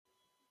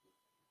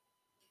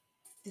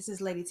This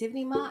is Lady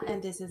Tiffany Ma,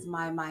 and this is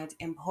my Mind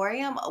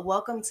Emporium.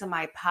 Welcome to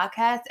my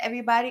podcast,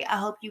 everybody. I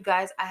hope you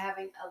guys are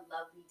having a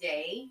lovely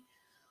day.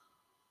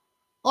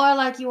 Or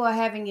like you are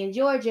having in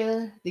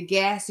Georgia, the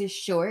gas is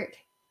short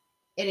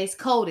and it's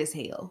cold as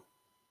hell.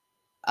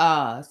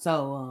 I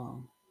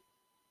don't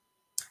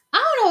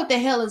know what the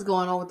hell is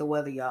going on with the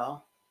weather,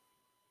 y'all.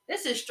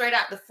 This is straight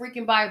out the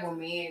freaking Bible,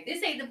 man.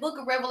 This ain't the book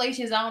of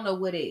Revelations. I don't know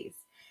what is.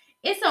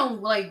 It's some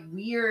like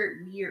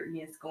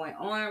weirdness going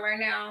on right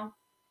now.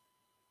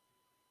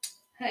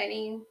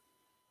 Honey,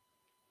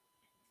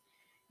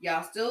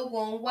 y'all still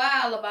going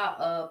wild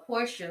about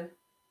Portia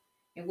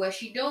and what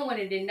she doing,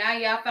 and then now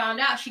y'all found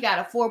out she got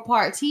a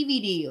 4-part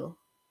TV deal.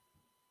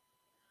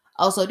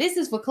 Oh, so this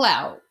is for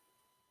clout.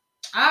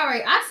 All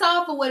right, I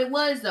saw it for what it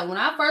was though. When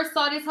I first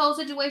saw this whole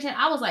situation,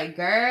 I was like,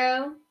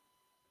 girl,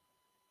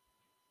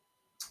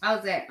 I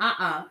was like,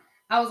 I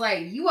was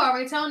like, you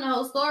already telling the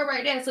whole story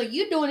right there. So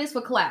you doing this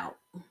for clout.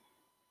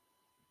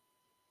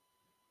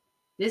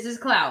 This is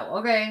clout,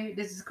 okay?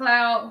 This is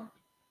clout.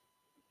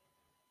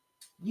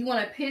 You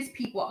want to piss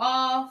people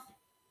off.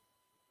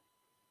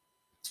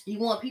 You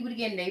want people to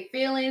get in their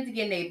feelings, to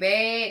get in their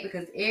bag,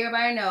 because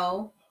everybody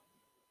know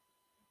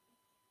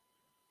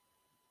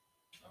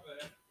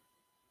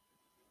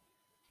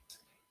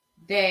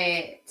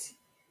that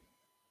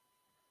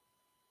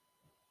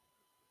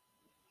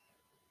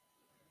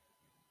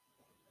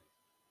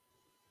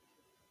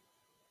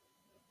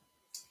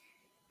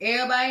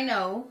everybody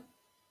know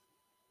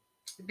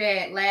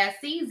that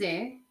last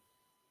season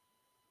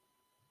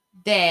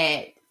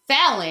that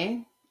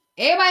Fallon,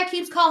 everybody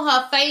keeps calling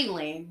her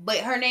Phelan, but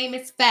her name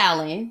is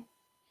Fallon.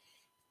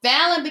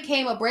 Fallon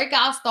became a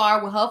breakout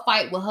star with her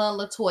fight with her and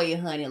Latoya,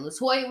 honey.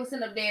 Latoya was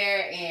sitting up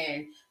there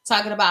and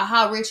talking about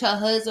how rich her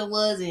husband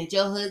was, and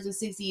your husband's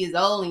 60 years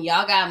old and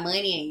y'all got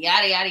money and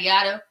yada yada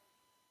yada.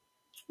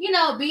 You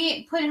know,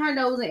 being putting her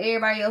nose in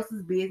everybody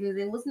else's business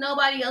and was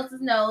nobody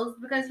else's nose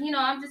because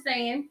I'm just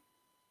saying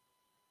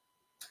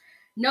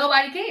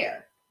nobody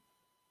cared.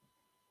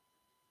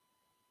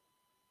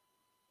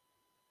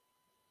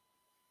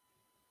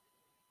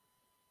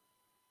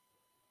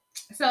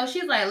 So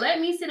she's like, let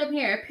me sit up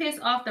here and piss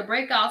off the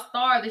breakout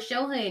star of the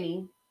show,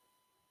 honey.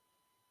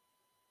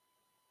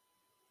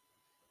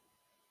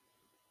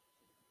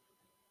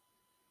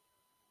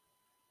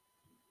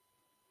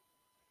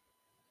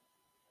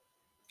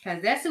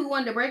 Because that's who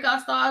one of the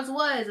breakout stars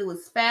was. It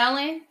was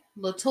Fallon,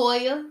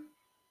 Latoya,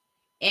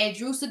 and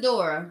Drew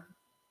Sidora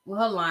with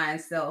her lying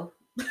self.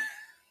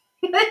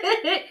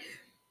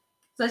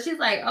 So she's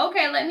like,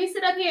 okay, let me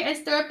sit up here and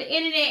stir up the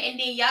internet, and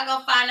then y'all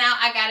gonna find out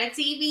I got a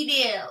TV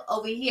deal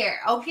over here.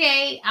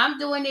 Okay, I'm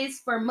doing this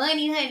for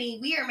money, honey.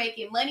 We are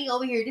making money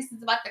over here. This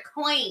is about the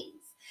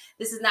coins.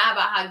 This is not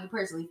about how you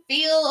personally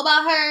feel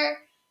about her.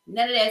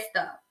 None of that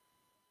stuff.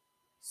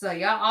 So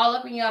y'all all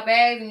up in y'all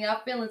bags and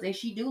y'all feelings, and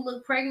she do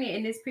look pregnant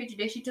in this picture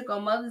that she took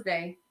on Mother's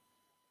Day.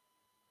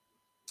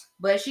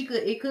 But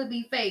it could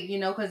be fake,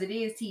 because it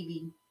is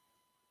TV.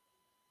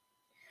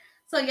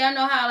 So y'all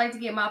know how I like to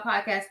get my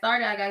podcast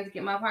started. I got to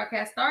get my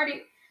podcast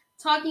started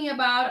talking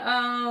about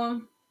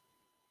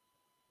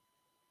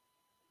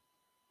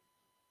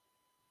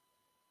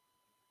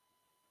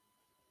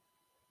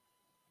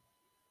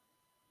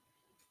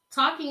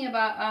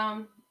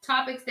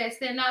topics that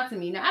stand out to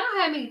me. Now I don't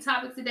have many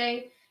topics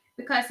today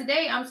because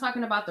today I'm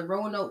talking about the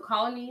Roanoke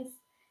colonies.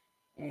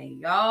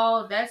 And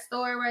y'all, that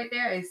story right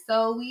there is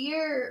so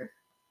weird.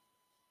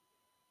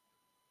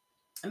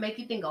 It make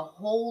you think a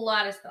whole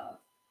lot of stuff.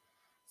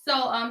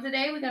 So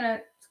today we're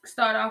gonna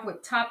start off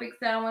with topics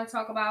that I want to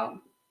talk about.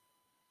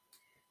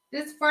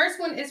 This first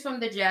one is from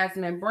the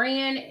Jasmine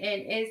brand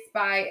and it's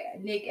by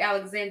Nick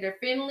Alexander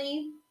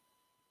Finley.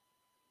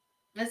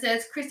 It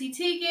says Chrissy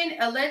Teigen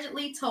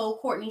allegedly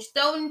told Courtney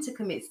Stoughton to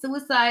commit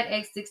suicide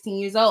at 16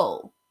 years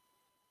old.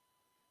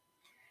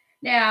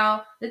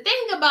 Now, the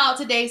thing about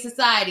today's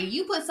society,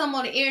 you put something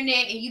on the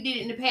internet and you did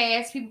it in the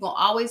past, people gonna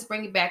always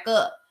bring it back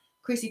up.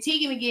 Chrissy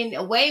Teigen been getting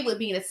away with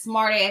being a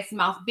smart ass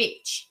mouth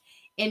bitch.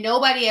 And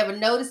nobody ever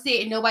noticed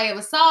it and nobody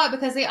ever saw it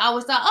because they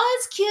always thought, oh,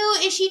 it's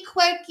cute and she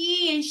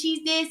quirky and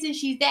she's this and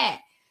she's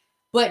that.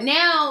 But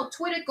now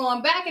Twitter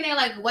going back and they're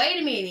like, wait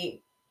a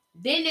minute.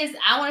 Then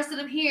I want to sit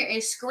up here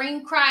and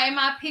scream cry in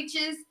my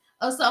pictures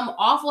of something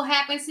awful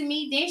happened to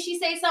me. Then she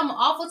say something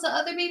awful to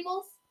other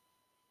people.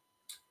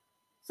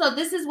 So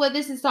this is what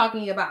this is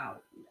talking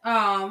about.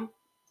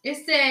 It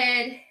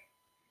said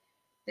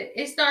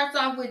that it starts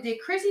off with, did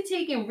Chrissy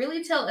Teigen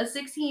really tell a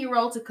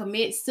 16-year-old to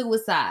commit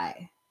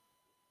suicide?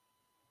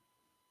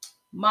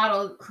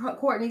 Model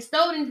Courtney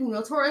Stoughton, who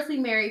notoriously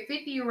married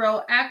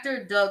 50-year-old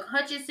actor Doug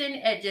Hutchison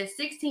at just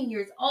 16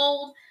 years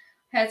old,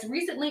 has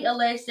recently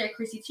alleged that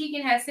Chrissy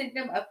Teigen has sent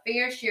them a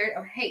fair share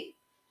of hate,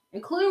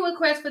 including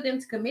requests for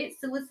them to commit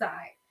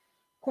suicide.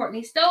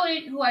 Courtney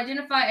Stoughton, who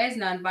identified as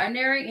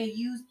non-binary and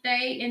used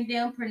they and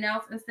them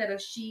pronouns instead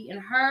of she and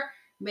her,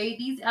 made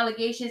these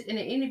allegations in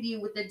an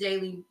interview with the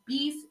Daily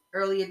Beast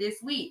earlier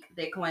this week,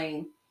 they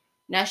claim.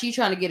 Now she's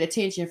trying to get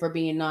attention for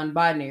being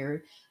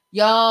non-binary.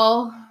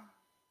 Y'all,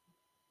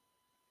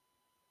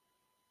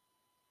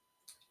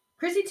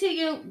 Chrissy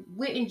Teigen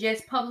wouldn't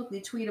just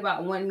publicly tweet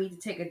about wanting me to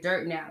take a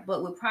dirt nap,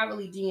 but would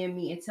probably DM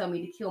me and tell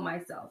me to kill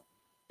myself.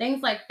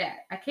 Things like that.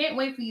 I can't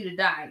wait for you to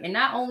die. And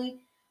not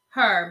only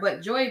her,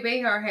 but Joy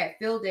Behar had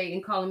field day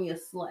in calling me a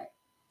slut.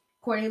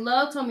 Courtney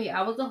Love told me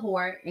I was a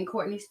whore, and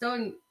Courtney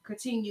Stone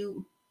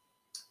continued,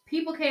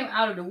 people came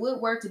out of the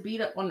woodwork to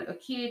beat up on a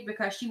kid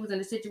because she was in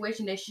a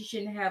situation that she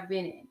shouldn't have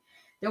been in.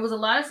 There was a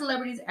lot of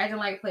celebrities acting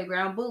like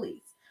playground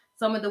bullies.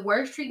 Some of the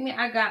worst treatment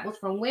I got was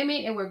from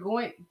women, and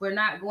we're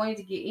not going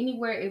to get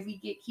anywhere if we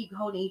keep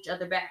holding each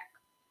other back.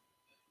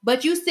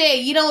 But you said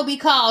you don't want to be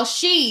called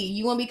she,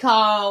 you want to be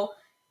called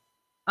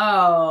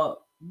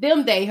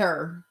them, they,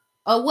 her,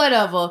 or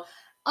whatever.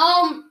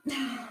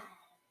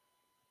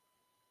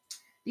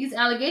 These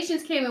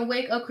allegations came in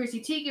wake of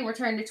Chrissy Teigen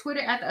returning to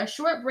Twitter after a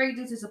short break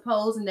due to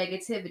supposed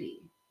negativity.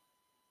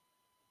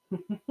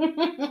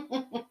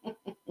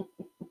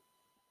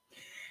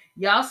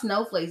 Y'all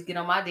snowflakes get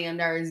on my damn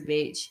nerves,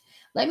 bitch.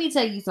 Let me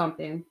tell you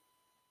something.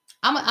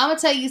 I'm gonna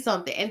tell you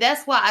something, and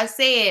that's why I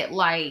said,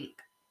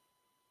 like,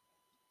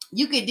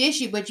 you could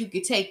dish it, but you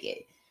could take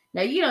it.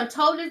 Now, you done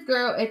told this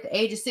girl at the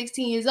age of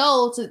 16 years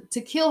old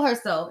to kill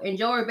herself, and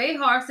Joy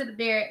Behar sit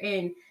there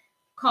and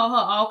call her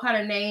all kind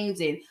of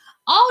names, and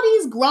all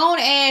these grown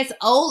ass,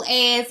 old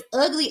ass,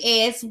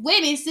 ugly ass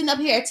women sitting up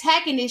here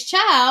attacking this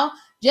child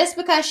just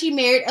because she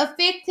married a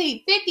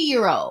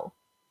 50-year-old.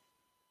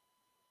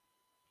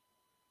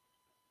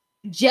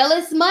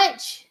 Jealous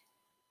much?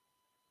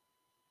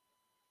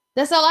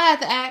 That's all I have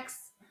to ask.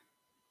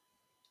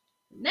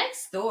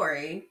 Next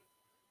story.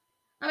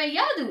 I mean,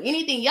 y'all do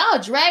anything. Y'all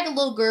drag a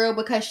little girl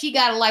because she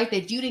got a life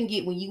that you didn't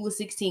get when you were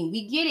 16.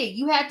 We get it.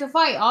 You had to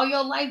fight all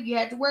your life. You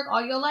had to work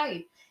all your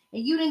life.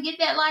 And you didn't get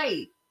that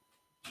life.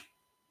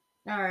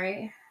 All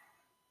right.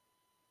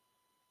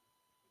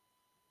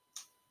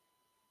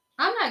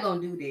 I'm not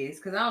going to do this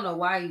because I don't know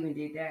why I even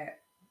did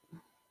that.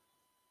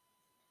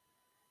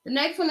 The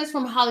next one is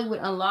from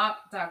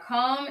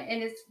HollywoodUnlocked.com,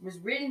 and it was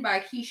written by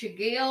Keisha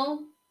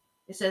Gale.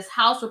 It says,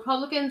 House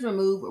Republicans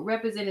remove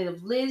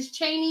Representative Liz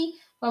Cheney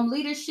from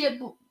leadership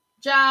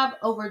job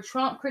over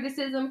Trump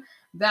criticism,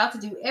 vow to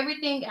do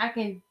everything I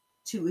can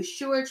to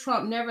assure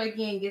Trump never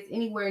again gets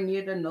anywhere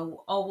near the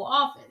Oval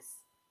Office.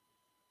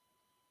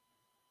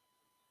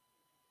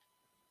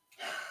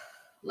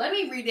 Let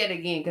me read that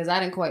again because I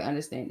didn't quite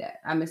understand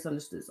that. I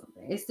misunderstood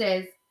something. It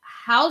says,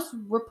 House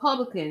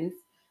Republicans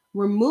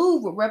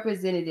remove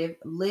Representative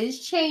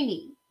Liz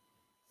Cheney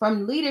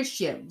from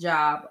leadership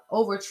job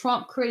over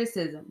Trump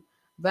criticism,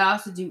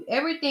 vows to do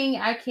everything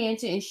I can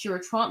to ensure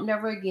Trump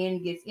never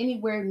again gets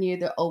anywhere near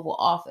the Oval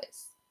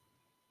Office.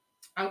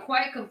 I'm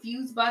quite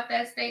confused about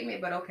that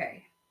statement, but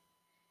okay.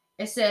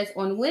 It says,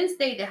 on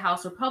Wednesday, the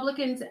House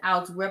Republicans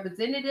outs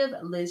Representative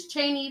Liz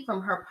Cheney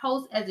from her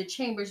post as the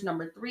chamber's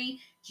number 3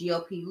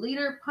 GOP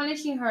leader,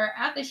 punishing her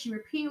after she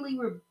repeatedly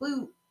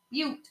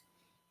rebuked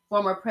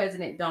former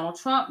President Donald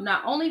Trump,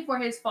 not only for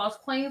his false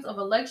claims of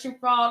election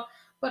fraud,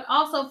 but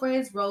also for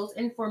his roles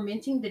in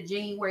fomenting the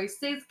January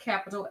 6th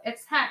Capitol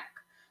attack.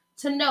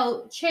 To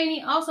note,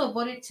 Cheney also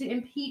voted to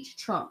impeach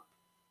Trump.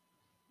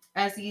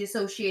 As the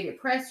Associated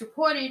Press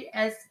reported,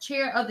 as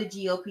chair of the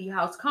GOP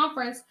House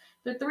Conference,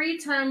 the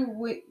 3-term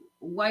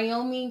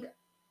Wyoming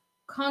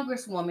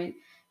Congresswoman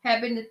had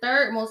been the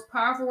third most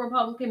powerful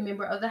Republican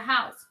member of the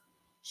House.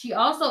 She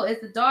also is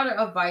the daughter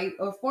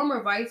of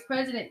former Vice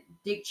President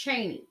Dick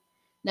Cheney.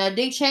 Now,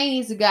 Dick Cheney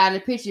is the guy in the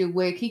picture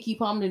where Keke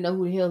Palmer didn't know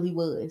who the hell he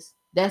was.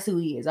 That's who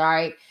he is, all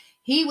right?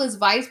 He was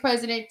vice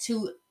president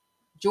to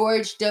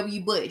George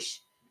W. Bush,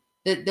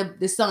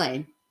 the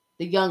son,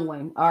 the young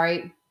one, all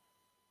right?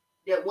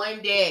 That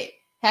one that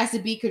has to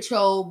be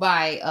controlled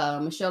by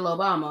Michelle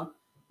Obama.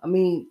 I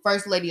mean,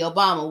 First Lady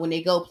Obama when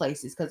they go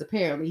places, because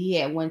apparently he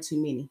had one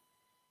too many.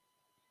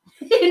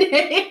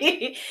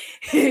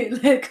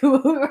 Let's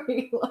go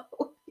reload.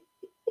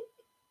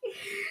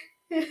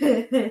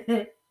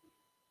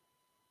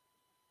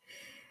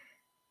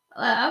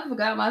 I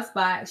forgot my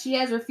spot. She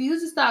has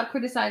refused to stop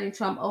criticizing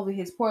Trump over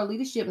his poor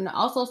leadership and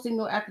also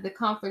signaled after the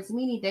conference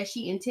meeting that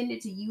she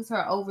intended to use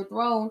her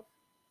overthrow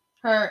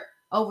to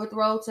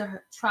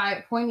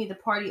try pointing the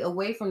party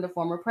away from the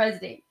former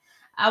president.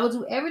 I will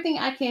do everything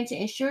I can to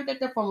ensure that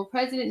the former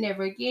president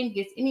never again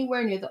gets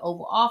anywhere near the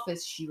Oval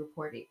Office, she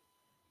reported.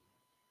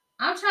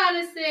 I'm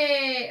trying to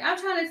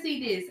see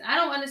this. I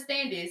don't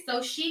understand this.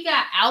 So she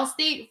got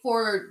ousted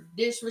for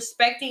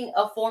disrespecting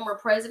a former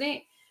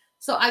president.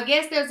 So I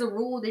guess there's a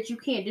rule that you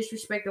can't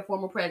disrespect a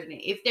former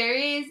president. If there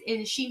is,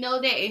 and she know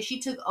that, and she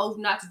took oath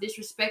not to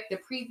disrespect the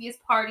previous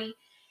party,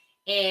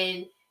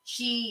 and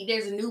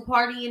there's a new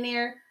party in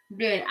there,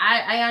 then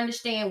I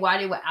understand why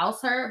they would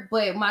oust her.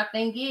 But my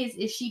thing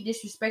is she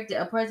disrespected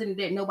a president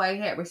that nobody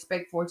had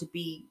respect for, to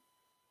be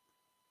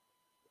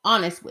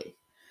honest with.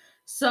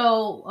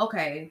 So,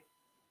 okay.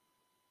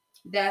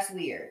 That's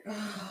weird.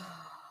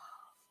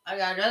 I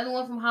got another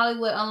one from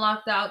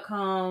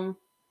HollywoodUnlocked.com.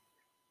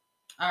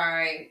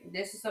 Alright.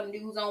 This is some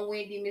news on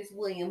Wendy Miss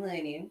Williams,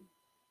 honey.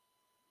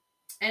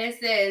 And it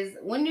says,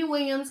 Wendy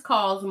Williams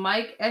calls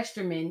Mike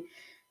Esterman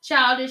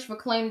childish for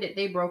claiming that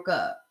they broke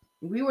up.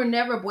 We were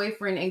never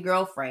boyfriend and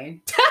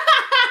girlfriend.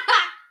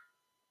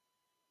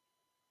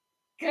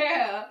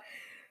 Girl.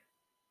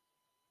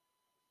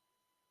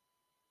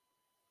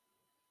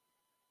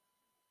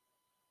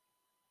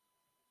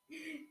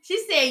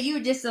 She said you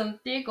were just some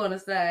thick on the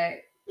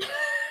side.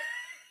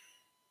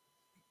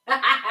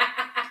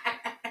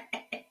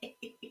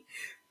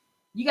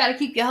 You got to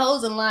keep your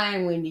hoes in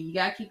line, Wendy. You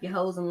got to keep your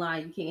hoes in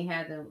line. You can't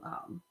have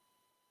them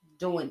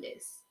doing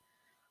this.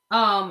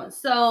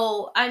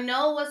 So I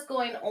know what's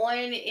going on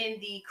in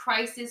the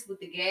crisis with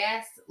the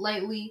gas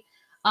lately.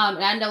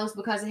 And I know it's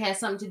because it has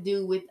something to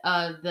do with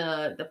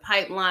the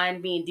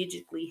pipeline being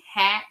digitally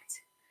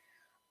hacked.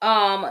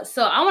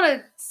 So I want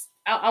to.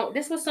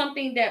 This was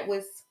something that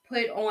was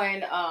put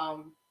on.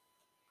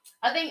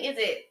 I think is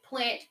it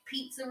Plant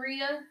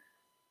Pizzeria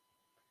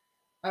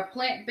or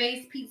Plant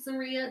Based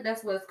Pizzeria.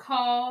 That's what it's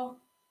called.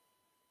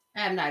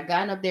 I have not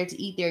gotten up there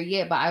to eat there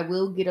yet, but I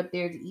will get up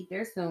there to eat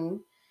there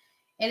soon.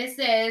 And it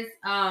says,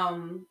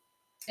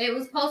 it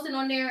was posted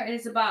on there, and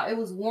it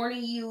was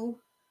warning you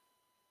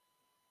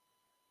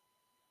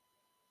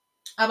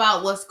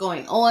about what's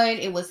going on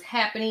and what's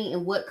happening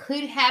and what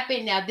could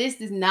happen. Now,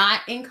 this is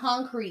not in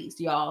concrete,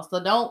 y'all,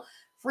 so don't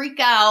freak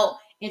out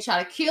and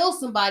try to kill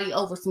somebody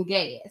over some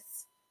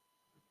gas.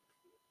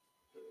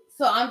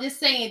 So I'm just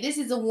saying, this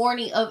is a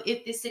warning of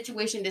if this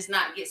situation does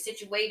not get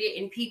situated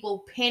and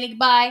people panic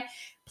buy.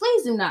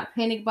 Please do not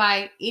panic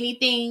buy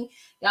anything.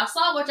 Y'all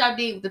saw what y'all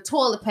did with the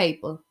toilet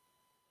paper.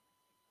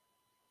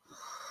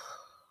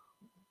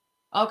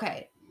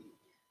 Okay.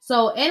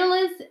 So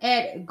analysts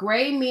at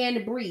Gray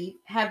Man Brief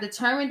have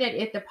determined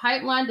that if the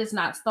pipeline does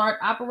not start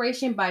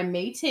operation by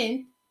May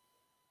 10th,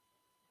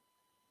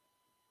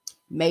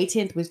 May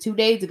 10th was 2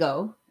 days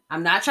ago.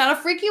 I'm not trying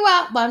to freak you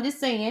out, but I'm just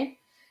saying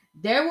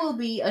there will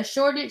be a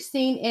shortage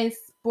seen in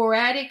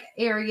sporadic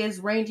areas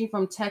ranging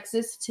from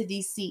Texas to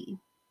DC.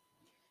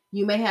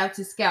 You may have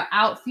to scout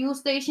out fuel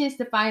stations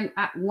to find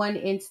one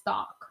in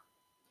stock.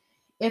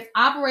 If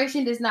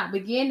operation does not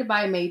begin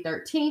by May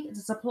 13th, the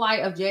supply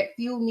of jet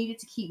fuel needed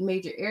to keep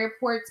major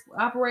airports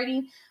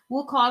operating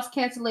will cause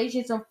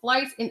cancellations of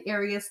flights in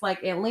areas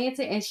like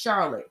Atlanta and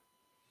Charlotte.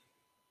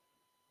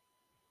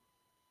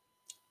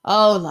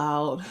 Oh,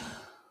 Lord.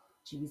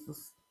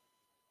 Jesus.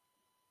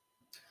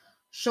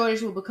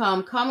 Shortage will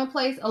become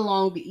commonplace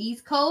along the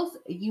East Coast.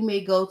 You may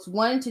go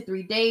 1 to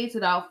 3 days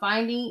without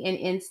finding an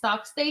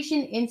in-stock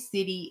station in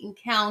city and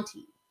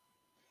county.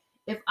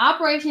 If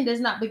operation does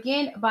not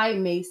begin by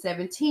May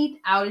 17th,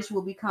 outage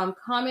will become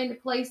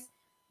commonplace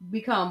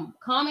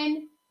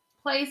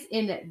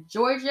in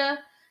Georgia,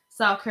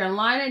 South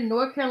Carolina,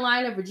 North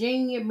Carolina,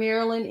 Virginia,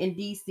 Maryland, and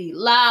DC.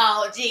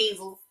 Loud,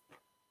 Jesus.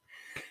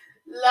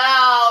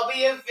 Loud,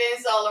 be a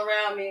fence all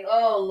around me.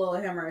 Oh,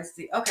 Lord have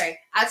mercy. Okay,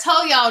 I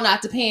told y'all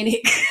not to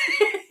panic.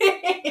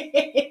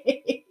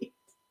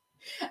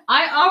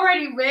 I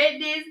already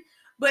read this,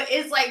 but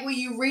it's like when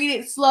you read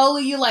it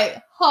slowly, you're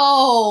like,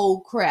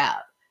 oh,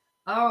 crap.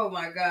 Oh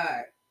my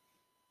God.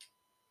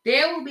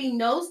 There will be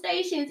no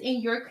stations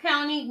in your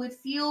county with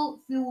fuel.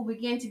 Fuel will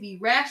begin to be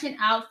rationed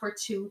out for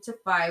 2 to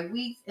 5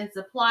 weeks, and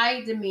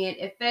supply demand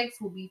effects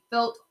will be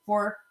felt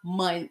for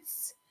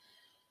months.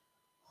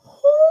 Woo!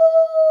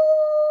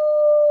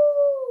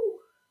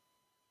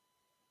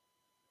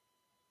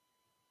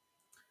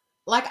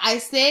 Like I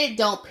said,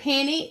 don't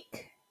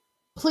panic.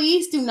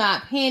 Please do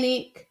not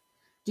panic.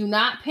 Do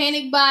not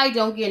panic buy.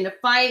 Don't get in a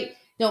fight.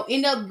 Don't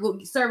end up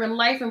serving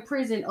life in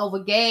prison over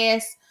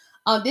gas.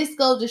 This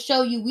goes to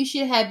show you we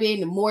should have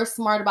been more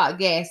smart about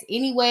gas.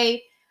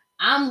 Anyway,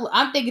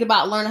 I'm thinking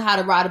about learning how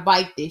to ride a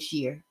bike this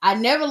year. I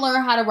never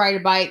learned how to ride a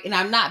bike, and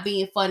I'm not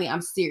being funny.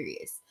 I'm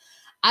serious.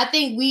 I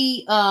think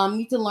we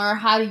need to learn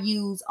how to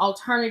use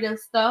alternative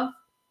stuff.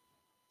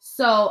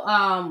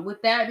 So,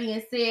 with that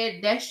being said,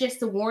 that's just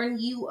to warn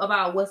you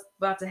about what's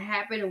about to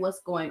happen and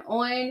what's going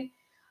on.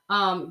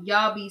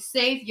 Y'all be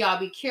safe, y'all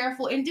be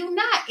careful, and do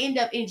not end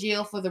up in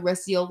jail for the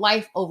rest of your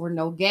life over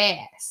no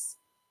gas.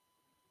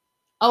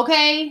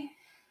 Okay?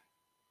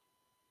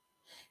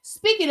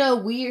 Speaking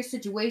of weird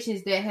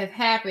situations that have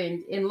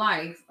happened in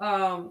life,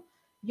 y'all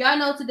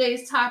know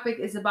today's topic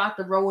is about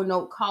the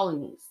Roanoke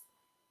colonies.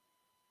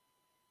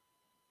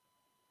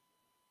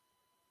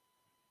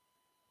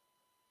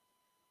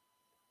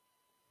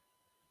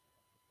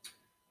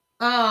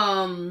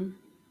 I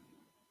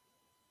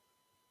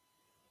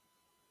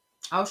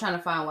was trying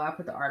to find where I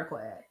put the article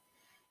at.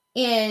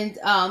 And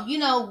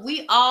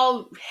we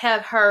all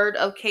have heard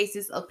of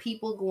cases of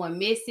people going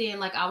missing.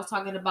 Like I was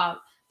talking about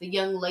the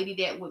young lady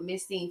that went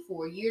missing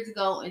 4 years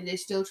ago, and they're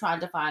still trying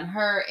to find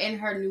her and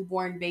her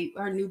newborn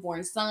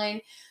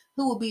son,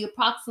 who will be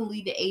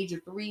approximately the age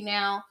of 3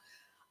 now.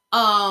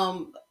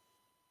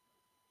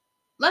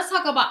 Let's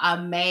talk about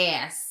a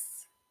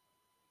mass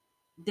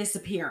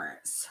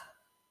disappearance.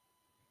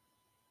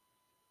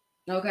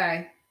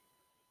 Okay.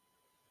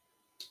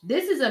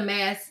 This is a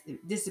mass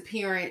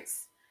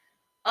disappearance.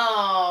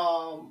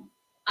 I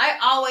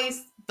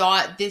always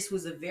thought this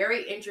was a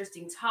very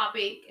interesting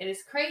topic, and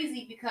it's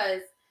crazy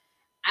because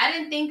I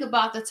didn't think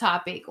about the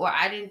topic, or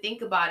I didn't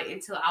think about it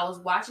until I was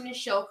watching a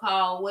show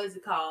called, what is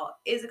it called?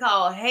 Is it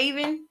called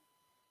Haven?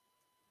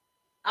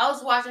 I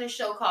was watching a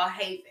show called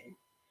Haven.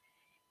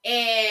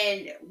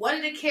 And one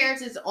of the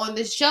characters on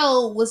the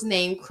show was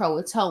named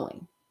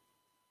Croatoan.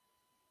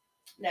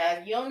 Now,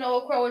 if you don't know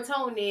what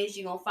Croatoan is,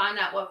 you're going to find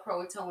out what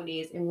Croatoan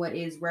is and what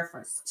it is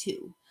referenced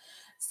to.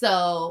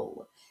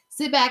 So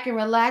sit back and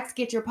relax,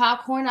 get your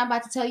popcorn. I'm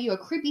about to tell you a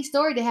creepy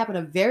story that happened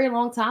a very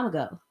long time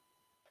ago.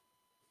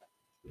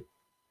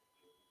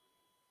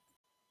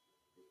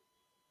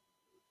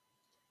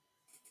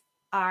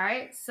 All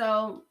right,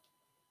 so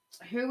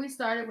here we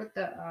started with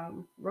the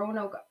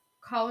Roanoke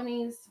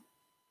colonies.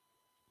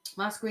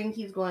 My screen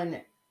keeps going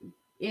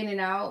in and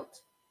out.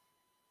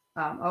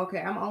 Okay,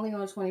 I'm only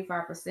on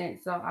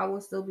 25%, so I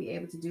will still be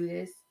able to do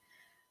this.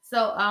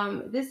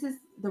 So this is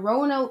the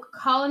Roanoke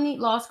Colony.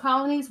 Lost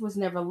colonies was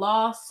never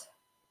lost.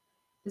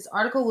 This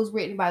article was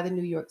written by the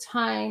New York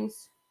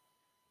Times.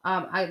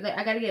 I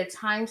got to get a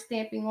time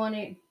stamping on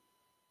it,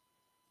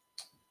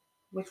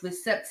 which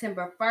was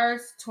September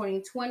 1st,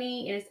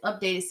 2020, and it's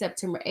updated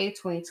September 8th,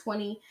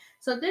 2020.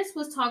 So this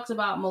was talked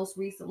about most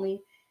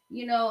recently.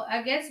 You know,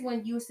 I guess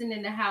when you're sitting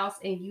in the house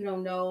and you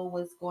don't know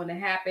what's going to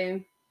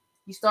happen,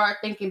 you start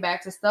thinking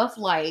back to stuff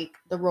like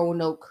the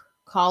Roanoke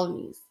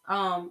colonies.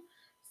 So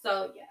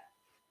yeah.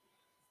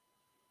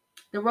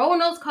 The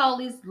Roanoke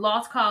colonies,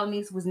 lost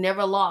colonies, was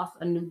never lost,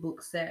 a new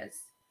book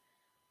says.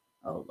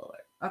 Oh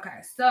Lord. Okay,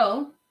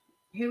 so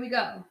here we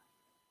go.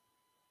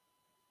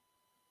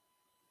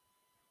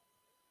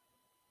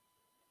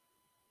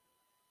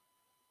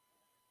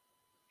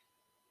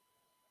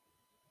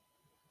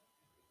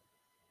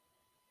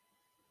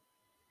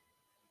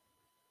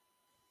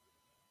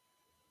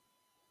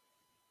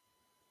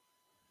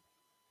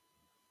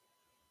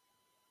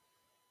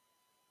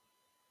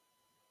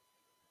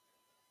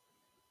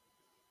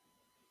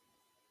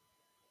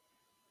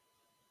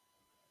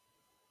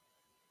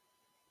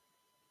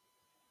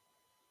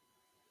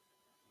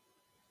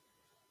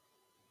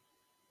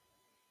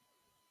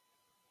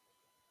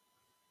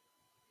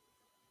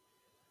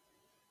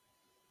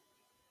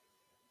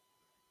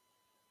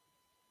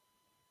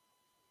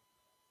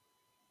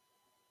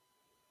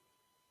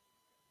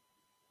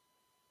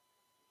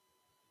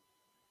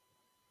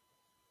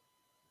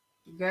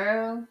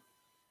 Girl,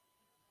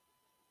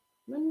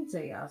 let me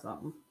tell y'all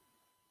something.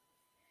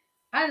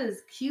 I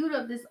just queued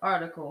up this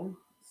article,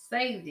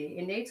 saved it,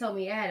 and they told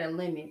me I had a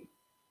limit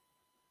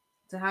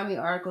to how many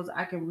articles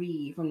I can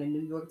read from the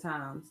New York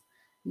Times.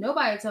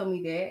 Nobody told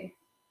me that.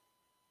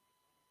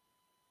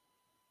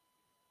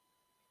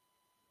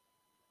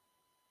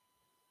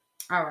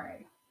 All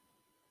right.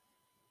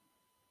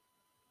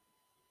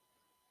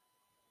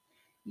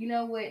 You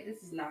know what?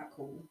 This is not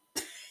cool.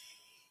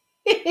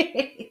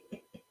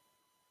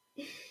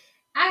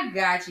 I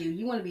got you.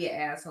 You want to be an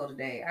asshole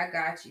today. I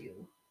got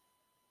you.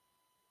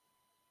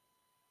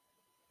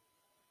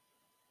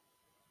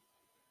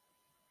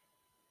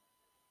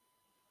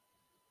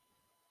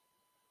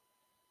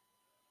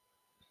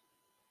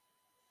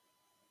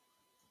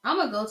 I'm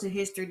gonna go to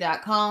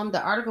history.com.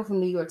 The article from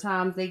New York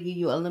Times, they give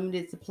you a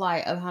limited supply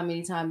of how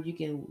many times you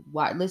can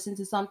listen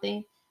to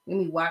something.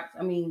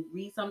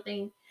 Read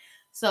something.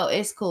 So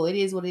it's cool. It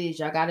is what it is.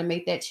 Y'all got to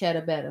make that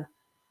cheddar better.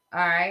 All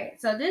right.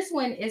 So this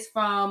one is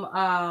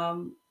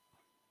from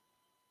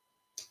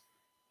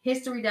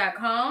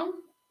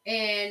history.com,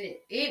 and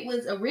it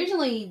was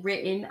originally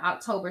written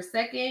October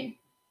 2nd,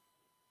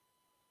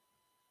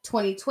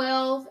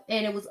 2012,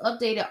 and it was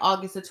updated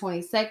August the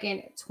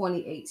 22nd,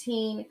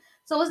 2018.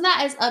 So it's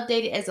not as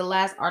updated as the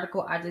last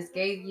article I just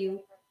gave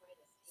you.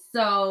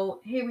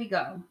 So here we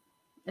go.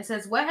 It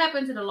says, what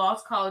happened to the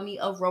lost colony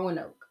of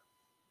Roanoke?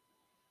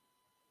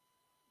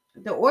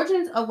 The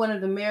origins of one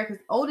of America's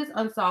oldest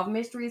unsolved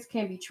mysteries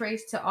can be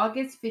traced to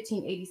August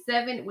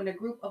 1587, when a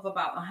group of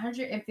about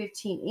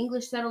 115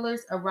 English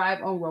settlers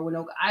arrived on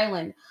Roanoke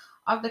Island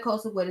off the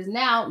coast of what is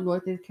now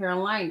North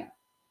Carolina.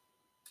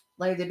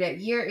 Later that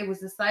year, it was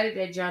decided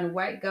that John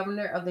White,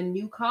 governor of the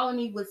new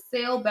colony, would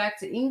sail back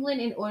to England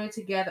in order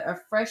to gather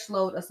a fresh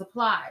load of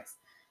supplies.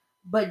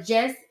 But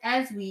just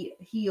as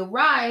he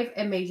arrived,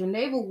 a major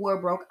naval war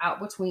broke out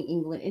between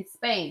England and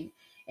Spain,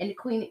 and the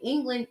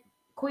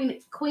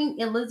Queen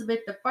Elizabeth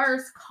I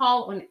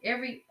called on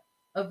every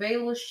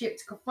available ship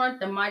to confront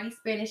the mighty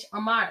Spanish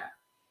Armada.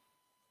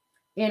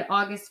 In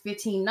August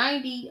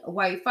 1590,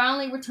 White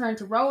finally returned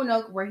to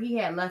Roanoke, where he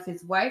had left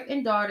his wife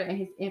and daughter and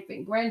his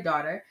infant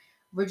granddaughter,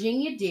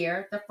 Virginia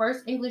Dare, the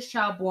first English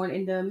child born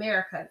in the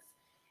Americas,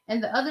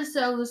 and the other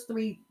settlers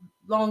 3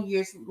 long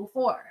years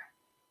before.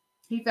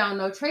 He found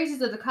no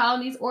traces of the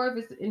colonies or of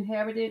its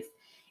inhabitants,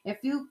 and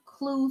few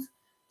clues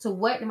to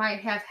what might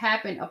have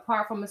happened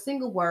apart from a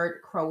single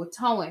word,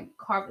 Croatoan,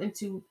 carved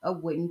into a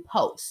wooden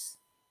post.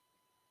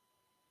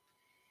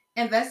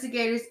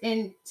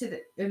 Investigation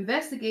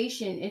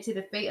into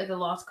the fate of the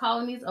lost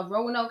colonies of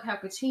Roanoke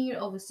have continued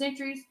over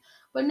centuries,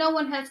 but no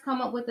one has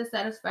come up with a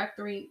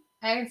satisfactory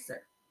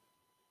answer.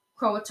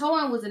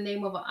 Croatoan was the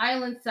name of an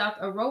island south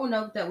of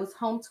Roanoke that was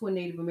home to a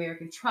Native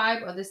American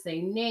tribe of the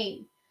same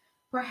name.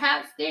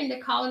 Perhaps then the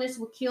colonists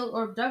were killed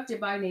or abducted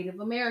by Native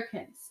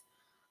Americans.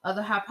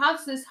 Other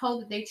hypotheses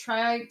hold that they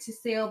tried to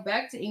sail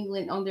back to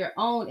England on their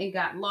own and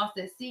got lost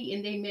at sea,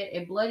 and they met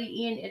a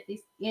bloody end at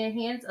the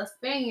hands of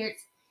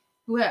Spaniards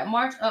who had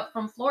marched up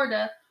from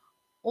Florida,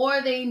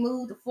 or they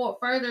moved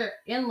further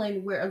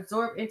inland where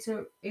absorbed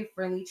into a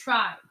friendly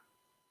tribe.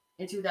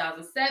 In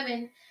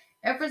 2007,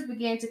 efforts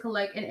began to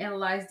collect and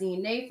analyze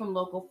DNA from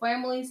local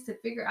families to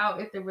figure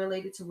out if they're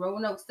related to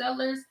Roanoke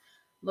settlers,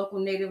 local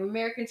Native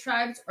American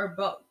tribes, or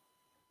both.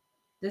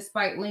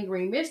 Despite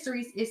lingering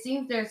mysteries, it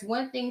seems there's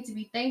one thing to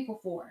be thankful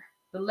for.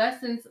 The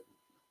lessons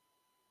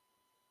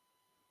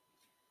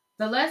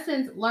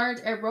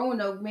learned at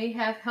Roanoke may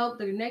have helped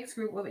the next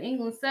group of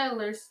English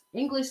settlers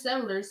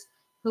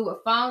who would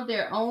found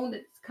their own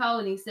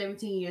colony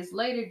 17 years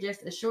later,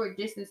 just a short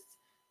distance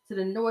to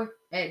the north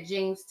at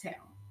Jamestown.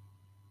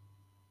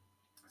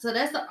 So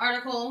that's the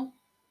article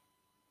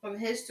from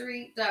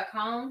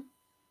history.com.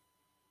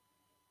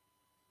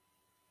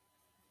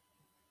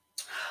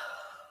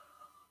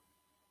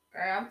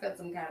 Girl, I'm feeling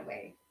some kind of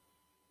way.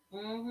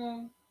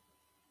 Mm-hmm.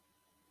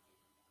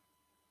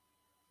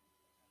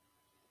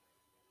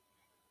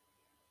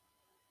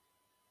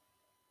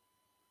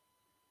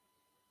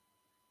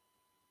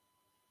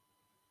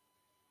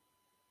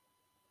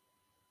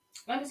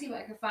 Let me see if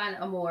I can find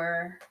a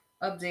more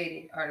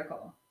updated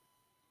article.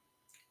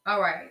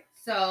 All right.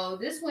 So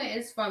this one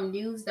is from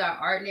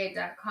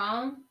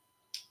news.artnet.com.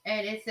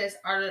 And it says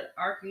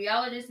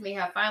archaeologists may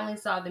have finally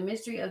solved the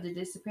mystery of the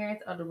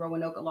disappearance of the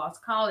Roanoke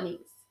lost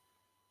colonies.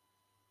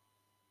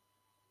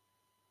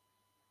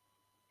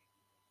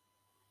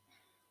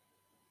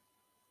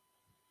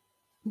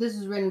 This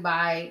was written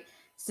by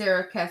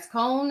Sarah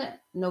Cascone,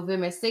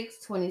 November 6,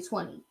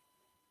 2020.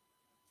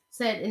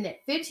 Said in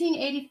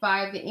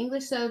 1585, the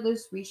English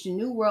settlers reached a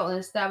new world and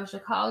established a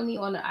colony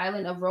on the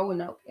island of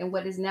Roanoke in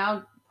what is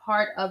now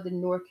part of the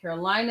North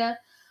Carolina.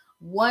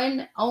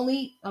 Only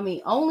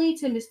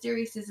to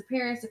mysterious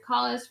disappearance, the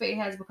colonists' fate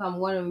has become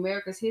one of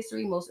America's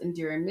history's most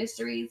enduring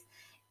mysteries.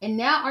 And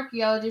now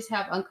archaeologists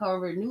have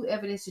uncovered new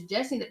evidence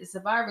suggesting that the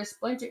survivors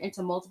splintered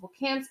into multiple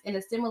camps and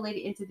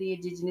assimilated into the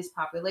indigenous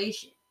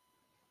population.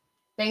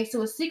 Thanks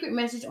to a secret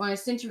message on a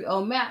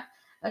century-old map,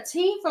 a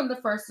team from the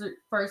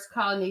First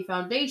Colony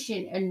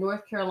Foundation, a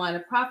North Carolina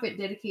prophet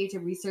dedicated to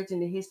researching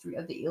the history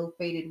of the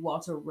ill-fated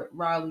Walter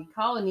Raleigh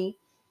colony,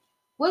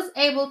 was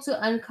able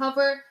to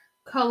uncover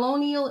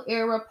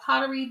colonial-era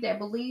pottery that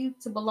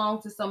believed to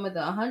belong to some of the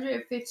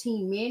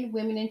 115 men,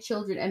 women, and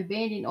children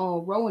abandoned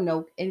on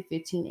Roanoke in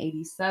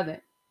 1587.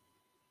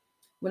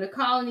 When the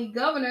colony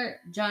governor,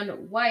 John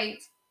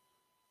White,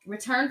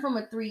 returned from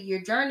a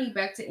 3-year journey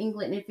back to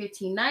England in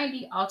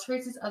 1590, all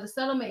traces of the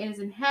settlement and its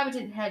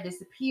inhabitants had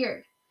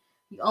disappeared.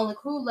 The only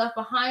clue left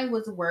behind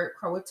was the word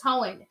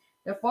Croatoan,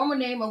 the former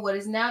name of what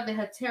is now the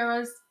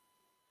Hatteras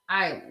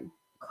Island,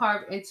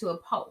 carved into a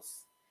post.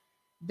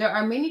 There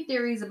are many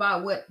theories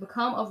about what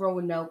became of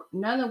Roanoke,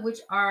 none of which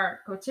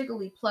are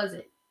particularly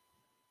pleasant.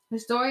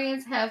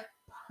 Historians have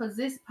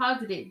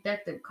posited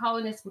that the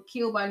colonists were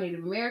killed by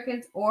Native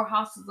Americans or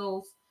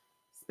hostile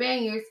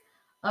Spaniards,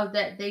 of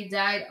that they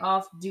died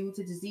off due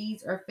to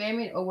disease or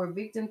famine or were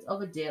victims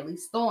of a deadly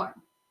storm.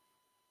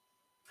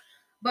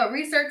 But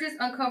researchers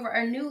uncovered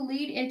a new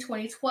lead in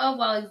 2012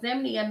 while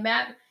examining a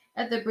map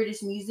at the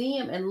British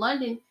Museum in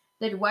London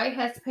that White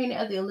has painted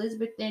of the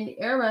Elizabethan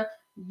era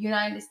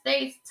United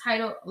States,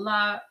 titled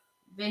La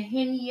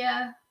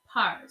Virginia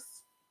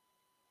Pars.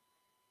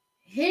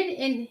 Hidden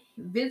in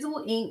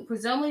visible ink,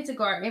 presumably to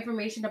guard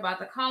information about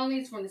the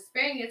colonies from the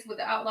Spaniards, with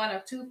the outline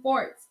of two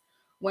forts,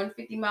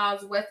 150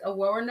 miles west of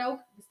Roanoke,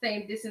 the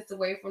same distance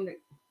away from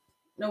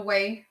the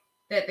way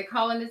that the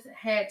colonists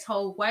had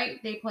told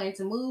White they planned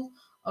to move,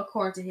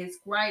 according to his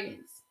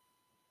writings.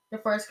 The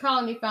First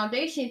Colony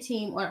Foundation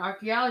team on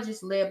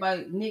archaeologists led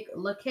by Nick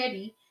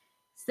Lucchetti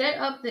set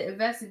up to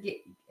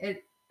investigate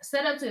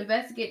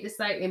the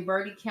site in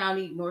Bertie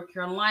County, North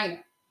Carolina.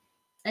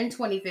 In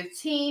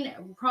 2015,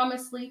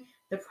 promisingly,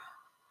 the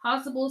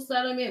possible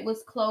settlement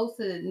was close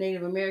to the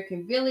Native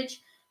American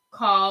village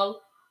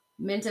called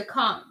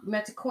Metaquem,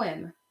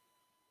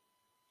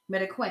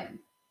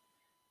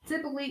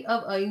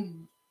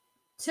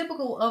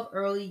 typical of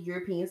early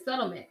European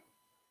settlement.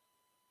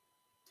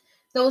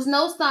 There was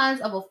no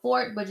signs of a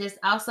fort, but just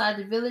outside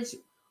the village,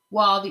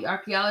 while the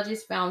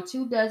archaeologists found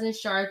 24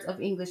 shards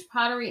of English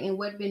pottery in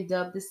what had been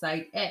dubbed the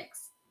Site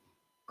X.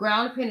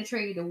 Ground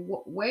penetrating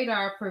the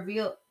radar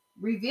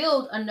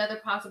revealed another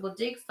possible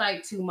dig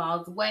site 2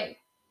 miles away.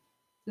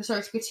 The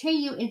search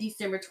continued in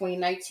December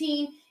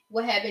 2019,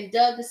 what had been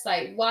dubbed the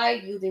Site Y,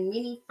 using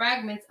many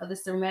fragments of the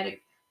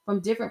ceramic from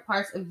different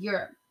parts of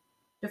Europe.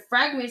 The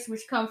fragments,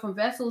 which come from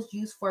vessels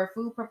used for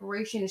food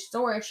preparation and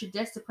storage,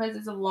 suggest the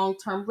presence of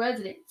long-term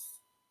residents.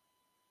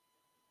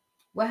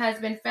 What has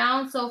been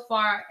found so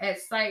far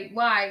at Site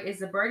Y is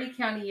the Bertie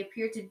County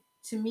appeared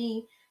to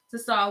me to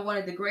solve one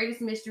of the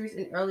greatest mysteries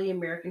in early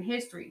American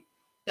history,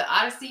 the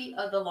Odyssey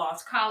of the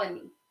Lost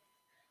Colony.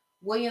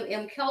 William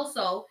M.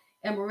 Kelso,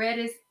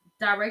 Emeritus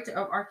Director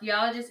of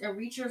Archaeology and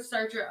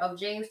Researcher of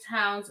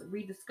Jamestown's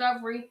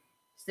Rediscovery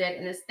said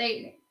in a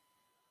statement.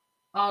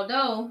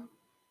 Although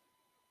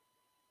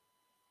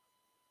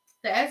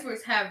the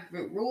experts have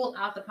ruled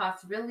out the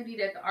possibility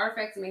that the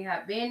artifacts may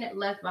have been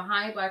left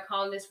behind by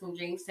colonists from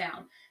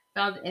Jamestown,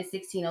 founded in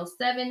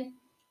 1607.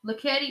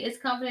 Lucchetti is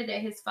confident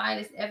that his find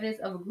is evidence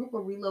of a group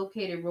of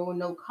relocated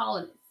Roanoke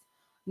colonists.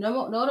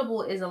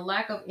 Notable is a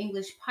lack of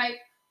English pipe,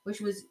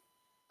 which was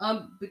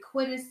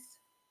ubiquitous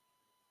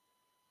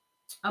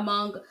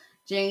among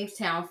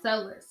Jamestown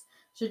settlers,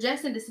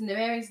 suggesting the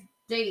ceramics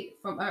date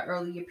from an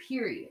earlier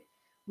period.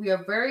 We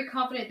are very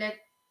confident that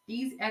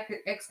these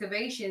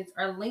excavations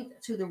are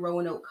linked to the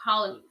Roanoke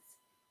colonies.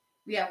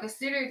 We have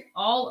considered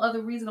all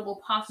other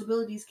reasonable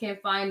possibilities, can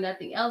find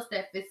nothing else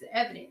that fits the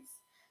evidence.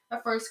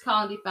 A First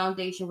Colony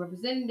Foundation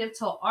representative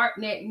told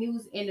ArtNet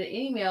News in an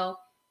email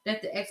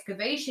that the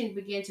excavation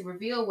began to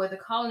reveal where the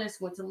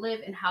colonists went to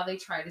live and how they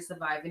tried to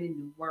survive in a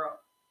new world.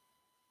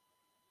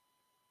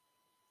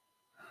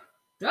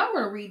 Do I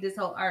want to read this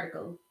whole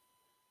article?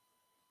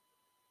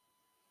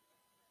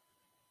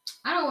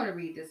 I don't want to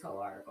read this whole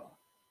article.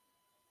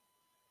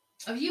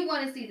 If you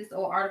want to see this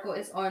whole article,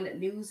 it's on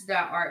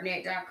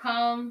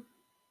news.artnet.com.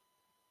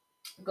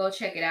 Go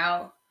check it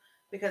out.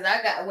 Because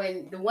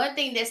the one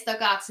thing that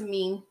stuck out to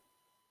me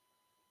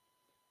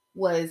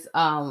was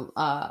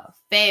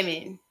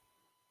famine.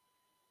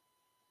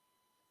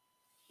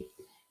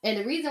 And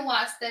the reason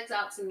why it sticks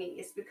out to me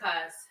is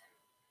because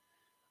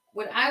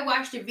when I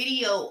watched a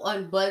video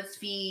on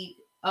BuzzFeed,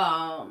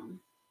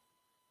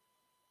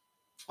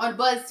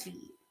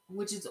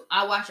 which is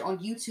I watch on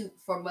YouTube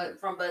from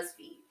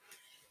BuzzFeed.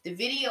 The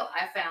video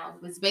I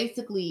found was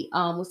basically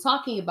was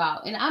talking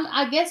about, and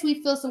I guess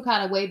we feel some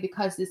kind of way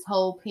because this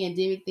whole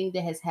pandemic thing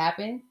that has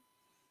happened.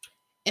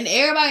 And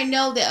everybody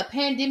know that a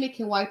pandemic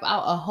can wipe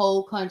out a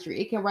whole country.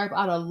 It can wipe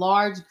out a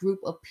large group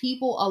of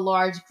people, a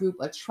large group,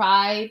 a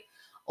tribe,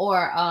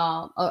 or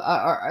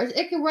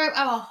it can wipe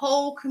out a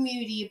whole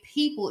community of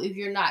people if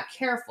you're not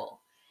careful.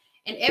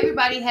 And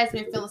everybody has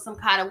been feeling some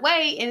kind of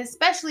way. And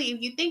especially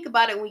if you think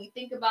about it, when you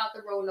think about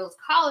the Roanoke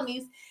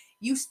colonies,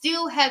 you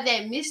still have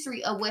that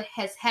mystery of what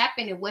has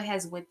happened and what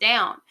has went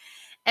down.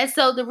 And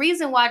so the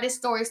reason why this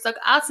story stuck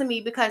out to me,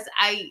 because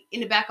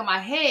in the back of my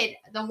head,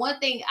 the one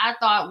thing I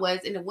thought was,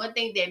 and the one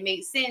thing that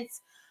made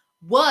sense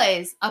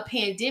was a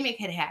pandemic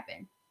had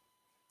happened.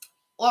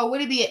 Or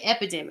would it be an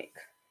epidemic?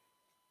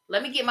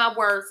 Let me get my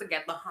words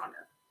together,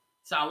 Hunter,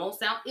 so I won't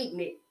sound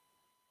ignorant.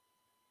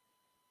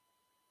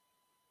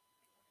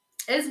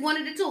 It's one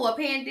of the two, a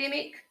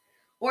pandemic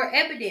or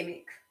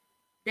epidemic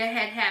that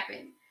had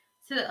happened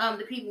to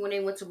the people when they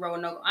went to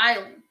Roanoke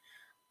Island.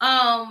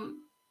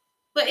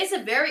 But it's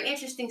a very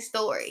interesting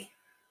story.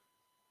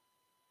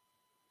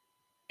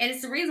 And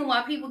it's the reason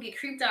why people get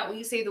creeped out when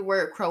you say the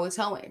word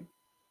Croatoan.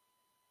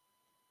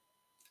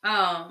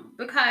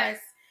 Because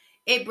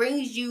it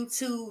brings you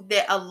to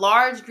a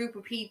large group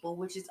of people,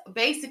 which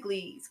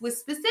specifically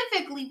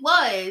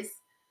was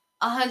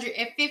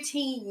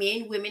 115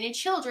 men, women, and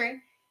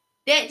children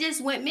that just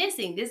went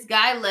missing. This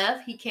guy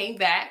left, he came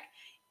back,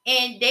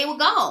 and they were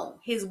gone.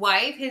 His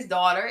wife, his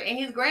daughter, and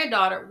his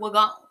granddaughter were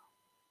gone.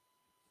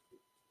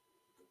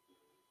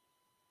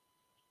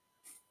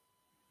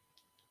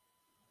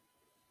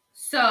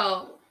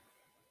 So,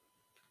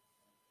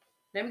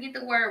 let me get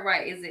the word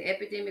right. Is it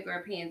epidemic or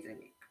a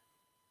pandemic?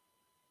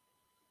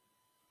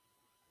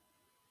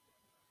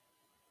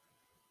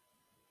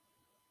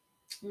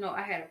 No,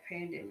 I had a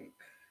pandemic.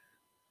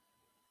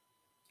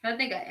 I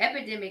think an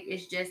epidemic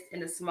is just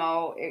in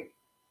it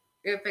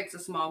affects a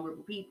small group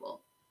of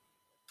people.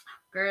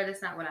 Girl,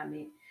 that's not what I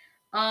meant.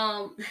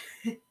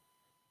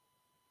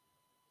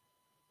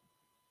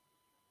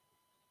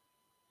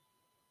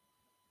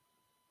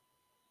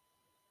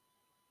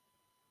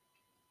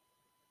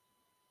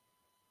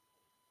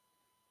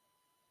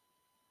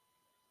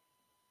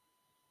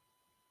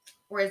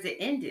 Or is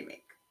it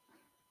endemic?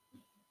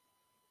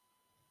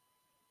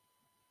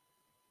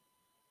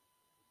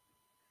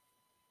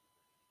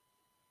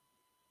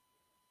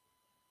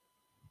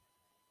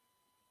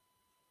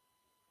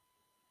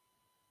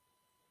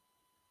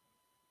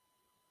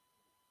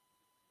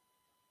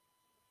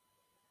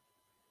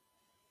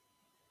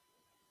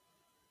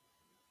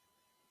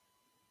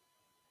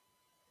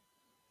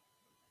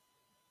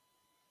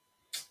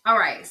 All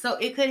right, so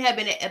it could have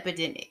been an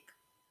epidemic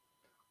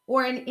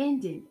or an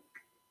endemic.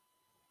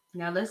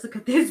 Now let's look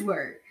at this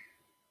word.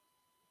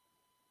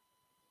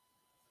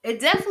 It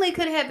definitely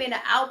could have been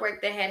an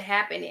outbreak that had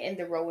happened in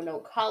the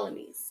Roanoke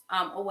colonies,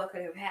 or what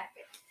could have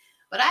happened.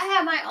 But I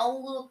have my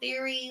own little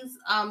theories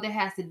that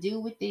has to do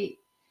with it,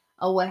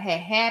 or what had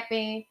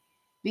happened,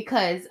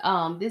 because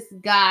this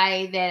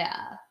guy's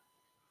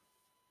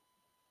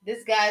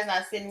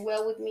not sitting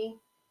well with me.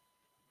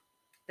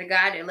 The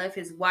guy that left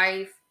his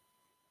wife,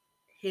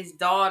 his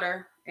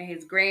daughter, and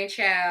his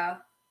grandchild,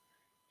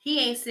 he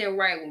ain't sitting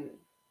right with me.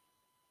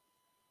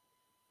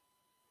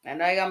 I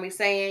know you got me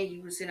saying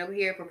you were sitting over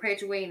here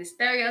perpetuating the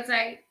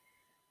stereotype,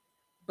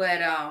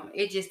 but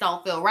it just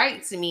don't feel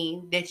right to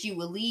me that you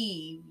would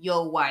leave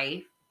your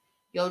wife,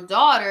 your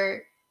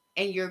daughter,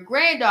 and your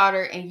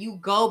granddaughter, and you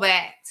go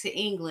back to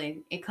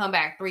England and come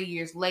back 3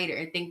 years later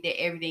and think that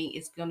everything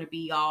is going to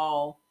be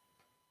all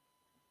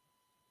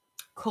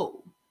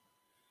cool.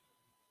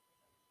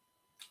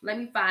 Let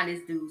me find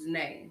this dude's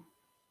name.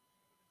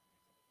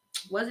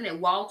 Wasn't it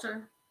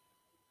Walter?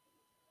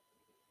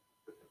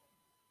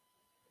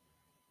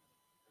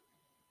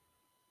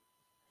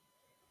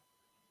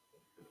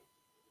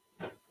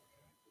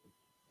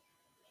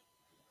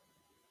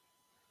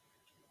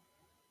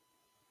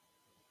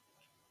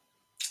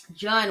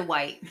 John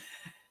White.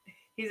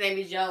 His name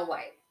is John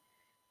White.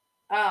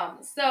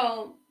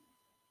 So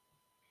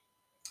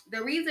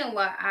the reason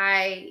why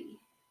I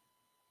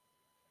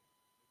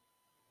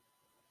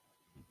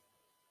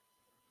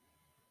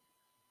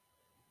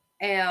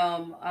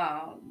am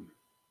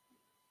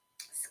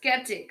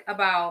skeptic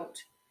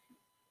about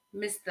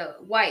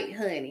Mr. White,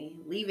 honey,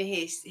 leaving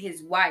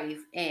his wife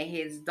and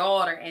his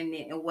daughter and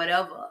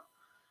whatever.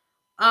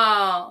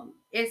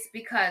 It's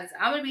because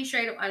I'm gonna be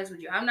straight up honest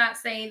with you. I'm not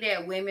saying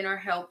that women are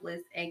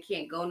helpless and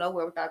can't go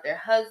nowhere without their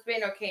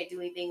husband or can't do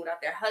anything without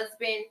their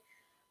husband.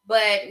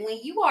 But when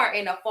you are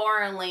in a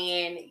foreign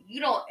land, you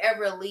don't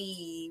ever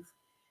leave,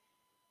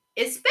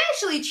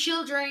 especially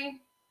children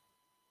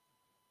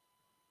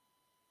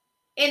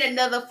in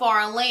another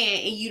foreign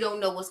land, and you don't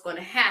know what's going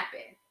to happen.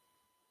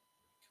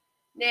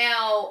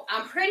 Now,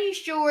 I'm pretty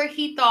sure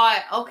he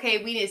thought,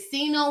 okay, we didn't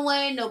see no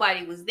one,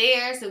 nobody was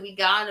there, so we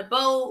got on the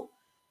boat.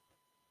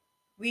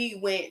 We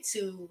went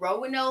to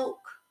Roanoke,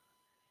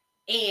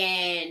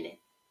 and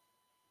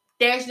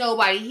there's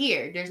nobody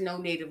here. There's no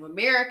Native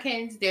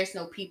Americans. There's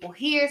no people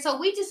here. So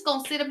we just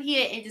gonna sit up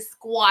here and just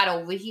squat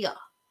over here.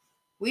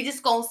 We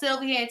just gonna sit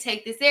over here and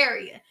take this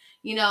area.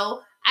 You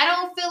know, I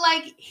don't feel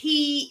like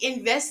he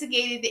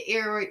investigated the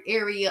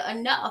area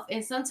enough.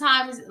 And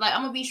sometimes, like,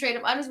 I'm gonna be straight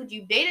up honest with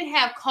you, they didn't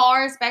have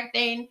cars back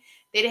then.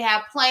 They didn't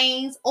have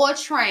planes or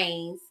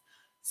trains.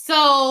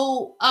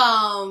 So,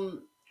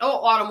 or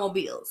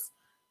automobiles.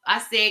 I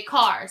said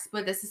cars,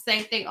 but that's the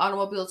same thing.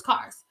 Automobiles,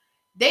 cars.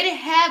 They didn't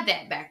have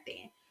that back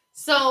then.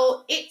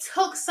 So it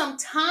took some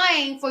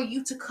time for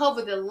you to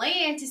cover the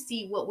land to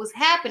see what was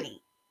happening.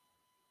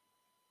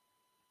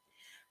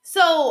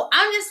 So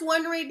I'm just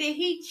wondering, did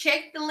he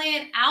check the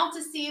land out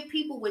to see if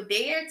people were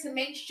there to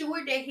make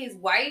sure that his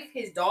wife,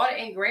 his daughter,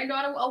 and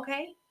granddaughter were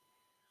okay?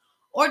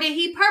 Or did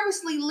he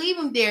purposely leave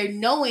them there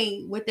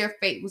knowing what their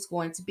fate was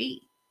going to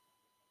be?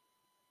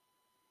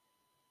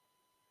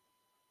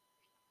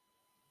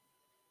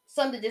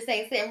 Something just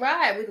ain't sitting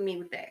right with me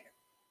with that.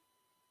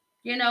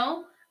 You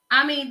know?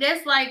 I mean,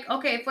 that's like,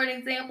 okay, for an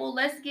example,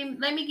 let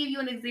me give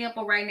you an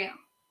example right now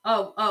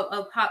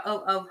of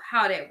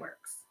how that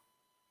works.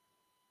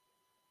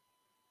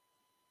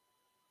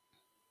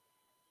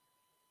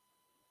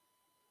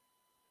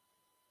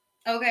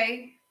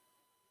 Okay.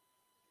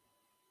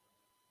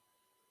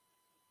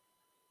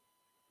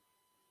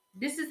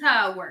 This is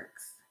how it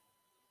works.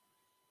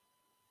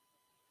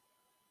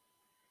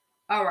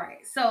 All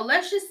right. So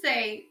let's just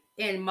say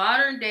in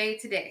modern day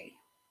today,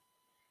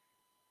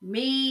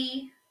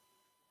 me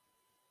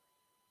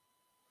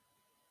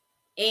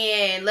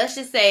and let's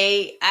just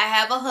say I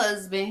have a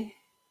husband.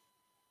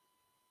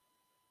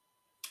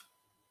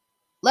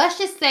 Let's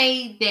just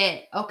say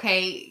that,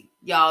 okay,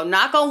 y'all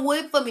knock on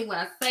wood for me when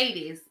I say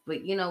this,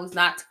 but you know, it's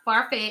not too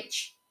far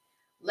fetched.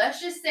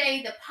 Let's just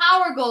say the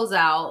power goes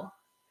out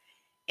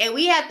and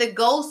we have to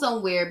go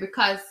somewhere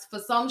because for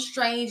some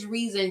strange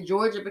reason,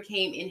 Georgia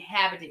became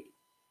inhabited.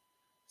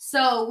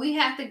 So we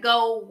have to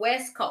go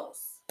West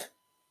Coast.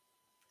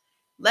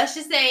 Let's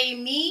just say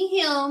me,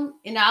 him,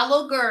 and our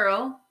little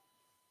girl.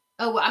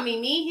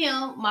 Me,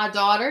 him, my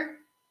daughter,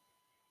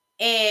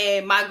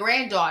 and my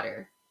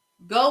granddaughter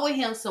go with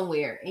him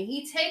somewhere, and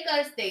he take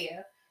us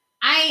there.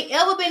 I ain't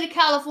ever been to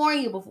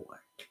California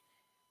before.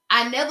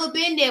 I never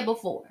been there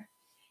before.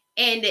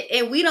 And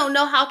we don't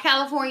know how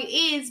California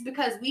is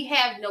because we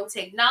have no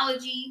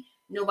technology.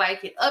 Nobody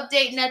can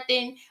update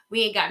nothing.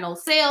 We ain't got no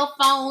cell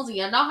phones. And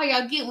y'all know how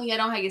y'all get when y'all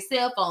don't have your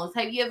cell phones.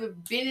 Have you ever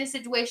been in a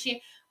situation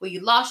where you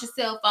lost your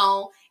cell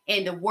phone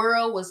and the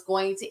world was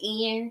going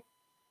to end?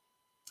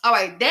 All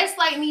right, that's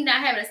like me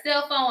not having a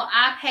cell phone,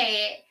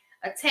 iPad,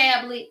 a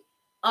tablet,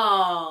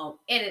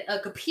 and a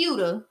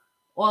computer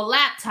or a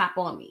laptop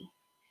on me,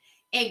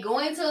 and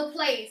going to a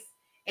place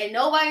and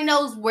nobody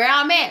knows where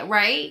I'm at,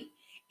 right?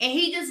 And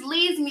he just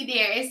leaves me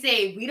there and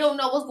say, we don't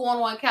know what's going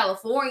on in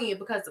California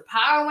because the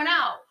power went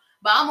out,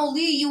 but I'm gonna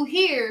leave you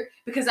here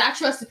because I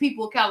trust the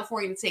people of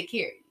California to take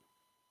care of you.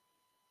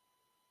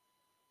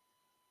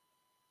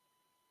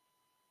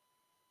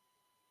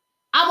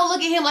 I'm gonna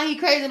look at him like he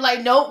crazy,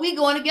 like, nope, we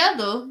going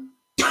together.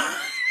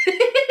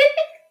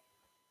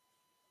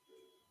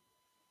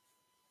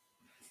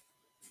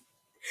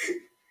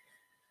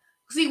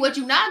 See, what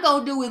you not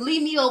gonna do is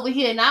leave me over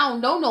here and I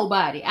don't know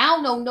nobody. I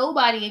don't know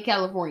nobody in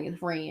California,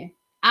 friend.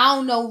 I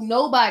don't know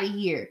nobody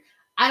here.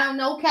 I don't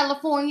know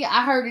California.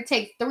 I heard it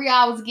takes 3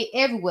 hours to get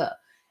everywhere.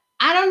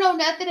 I don't know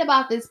nothing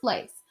about this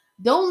place.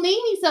 Don't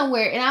leave me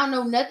somewhere and I don't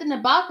know nothing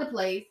about the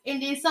place.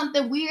 And then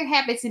something weird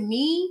happened to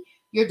me,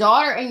 your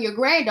daughter, and your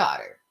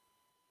granddaughter.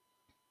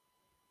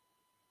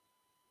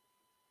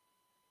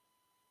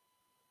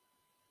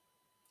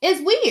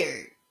 It's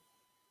weird.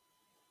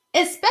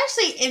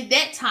 Especially in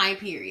that time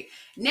period.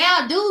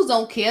 Now dudes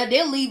don't care.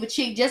 They'll leave a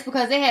chick just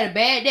because they had a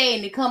bad day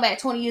and they come back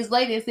 20 years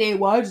later and say,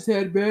 well, I just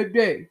had a bad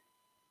day.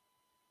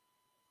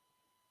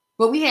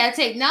 But we have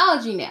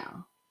technology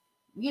now.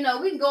 You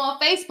know, we can go on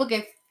Facebook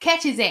and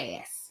catch his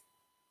ass.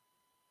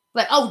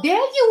 Like, oh, there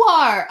you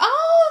are.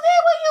 Oh,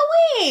 there where you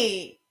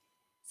went.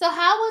 So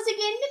how was it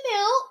getting the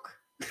milk?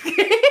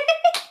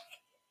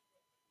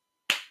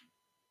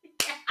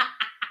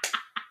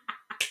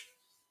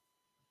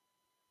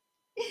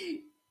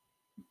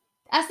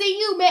 I see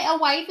you met a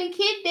wife and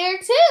kid there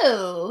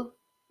too.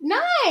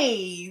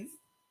 Nice.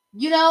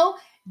 You know,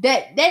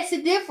 that's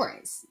the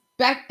difference.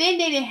 Back then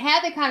they didn't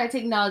have the kind of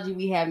technology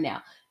we have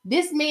now.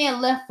 This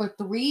man left for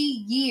 3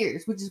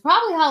 years, which is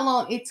probably how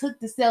long it took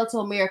to sail to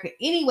America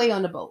anyway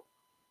on the boat.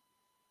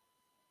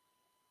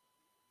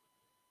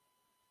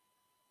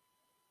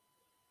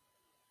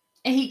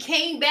 And he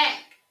came back,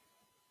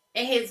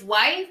 and his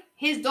wife,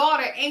 his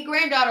daughter, and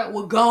granddaughter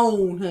were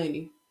gone,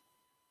 honey.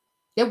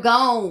 They're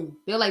gone.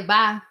 They're like,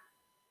 bye.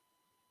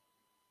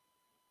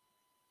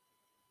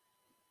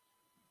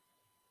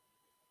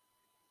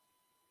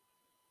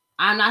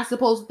 I'm not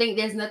supposed to think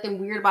there's nothing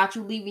weird about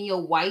you leaving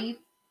your wife,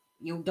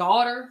 your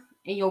daughter,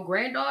 and your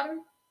granddaughter.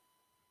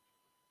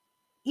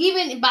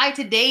 Even by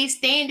today's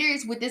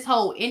standards, with this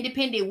whole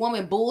independent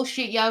woman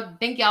bullshit, y'all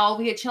think y'all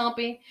over here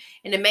chomping,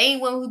 and the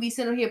main one who be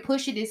sitting here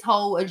pushing this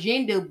whole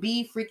agenda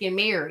be freaking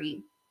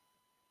married.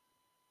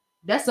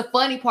 That's the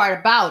funny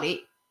part about it.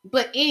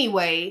 But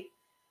anyway,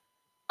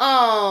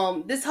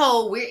 this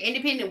whole we're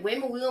independent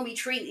women, we gonna be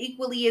treated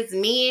equally as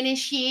men and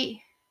shit.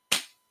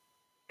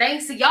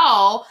 Thanks to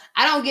y'all,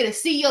 I don't get to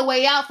see your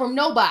way out from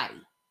nobody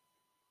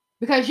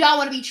because y'all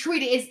want to be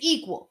treated as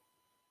equal.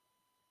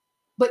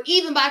 But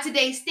even by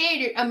today's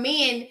standard, a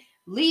man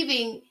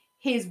leaving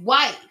his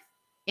wife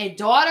and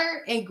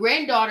daughter and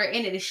granddaughter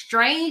in an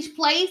estranged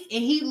place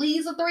and he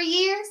leaves for 3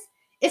 years,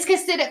 it's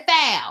considered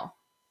foul.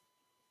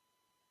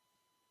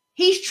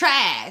 He's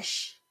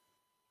trash.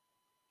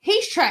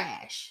 He's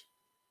trash.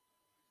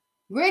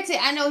 Granted,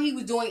 I know he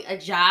was doing a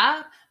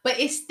job, but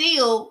it's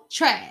still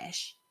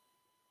trash.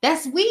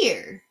 That's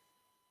weird.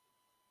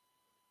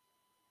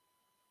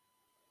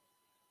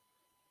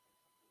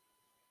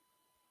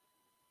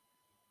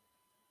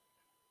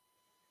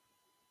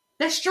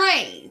 That's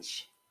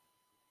strange.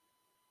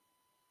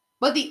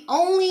 But the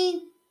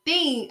only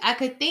thing I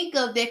could think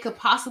of that could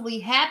possibly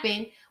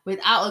happen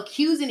without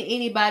accusing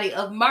anybody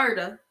of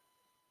murder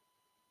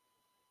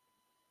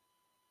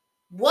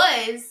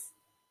was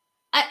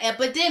an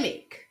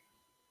epidemic.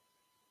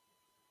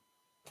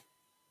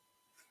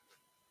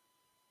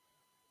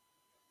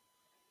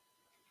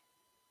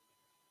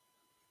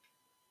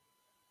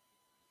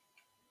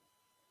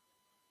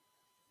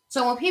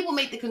 So when people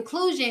make the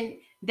conclusion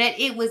that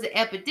it was an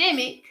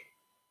epidemic,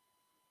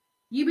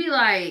 you be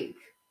like,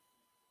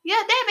 yeah,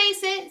 that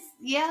makes sense.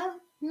 Yeah.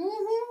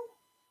 Mm-hmm.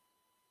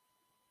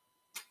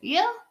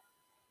 Yeah.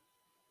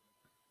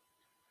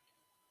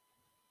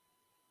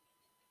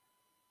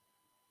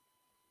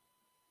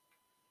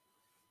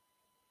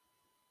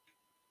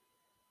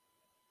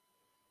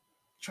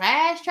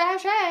 Trash,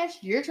 trash, trash.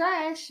 You're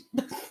trash.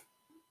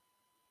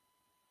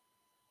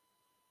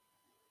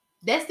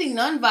 That's the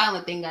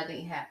nonviolent thing I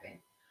think happened.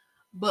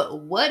 But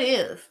what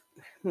if,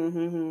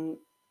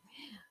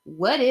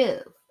 what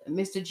if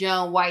Mr.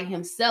 John White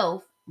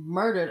himself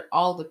murdered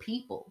all the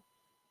people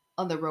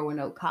on the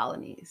Roanoke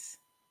colonies?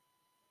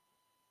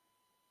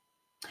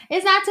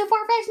 It's not too far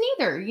fetched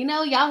neither. You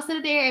know, y'all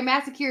sit there and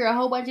massacre a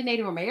whole bunch of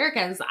Native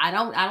Americans. I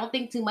don't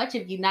think too much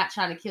of you not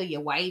trying to kill your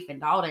wife and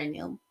daughter and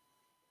them.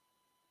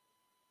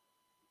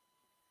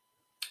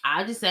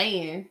 I'm just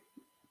saying,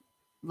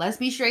 let's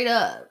be straight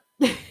up.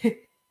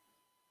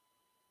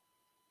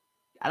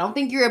 I don't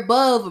think you're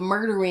above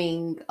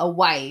murdering a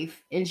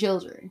wife and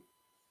children.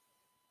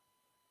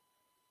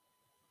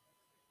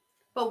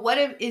 But what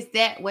if is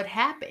that what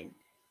happened?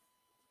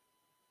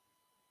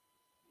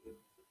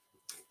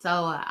 So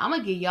I'm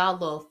gonna give y'all a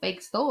little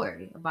fake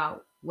story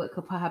about what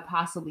could have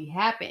possibly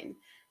happened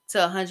to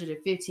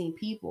 115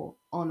 people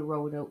on the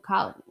Roanoke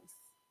colonies.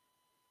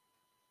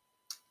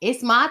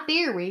 It's my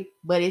theory,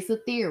 but it's a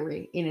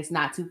theory and it's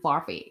not too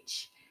far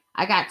fetched.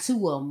 I got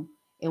 2 of them,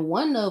 and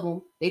one of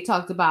them they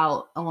talked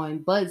about on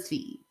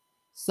BuzzFeed.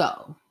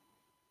 So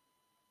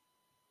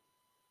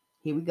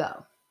here we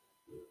go.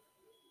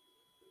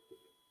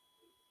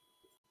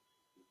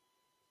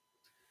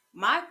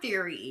 My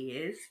theory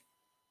is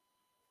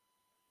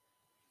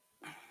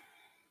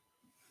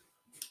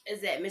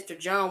that Mr.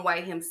 John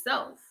White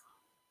himself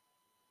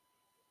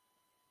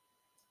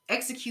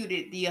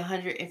executed the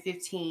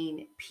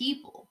 115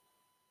 people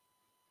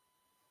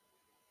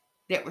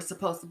that were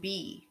supposed to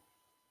be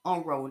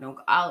on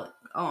Roanoke,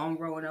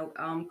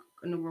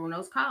 in the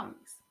Roanoke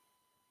colonies.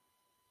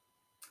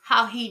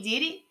 How he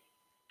did it,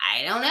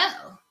 I don't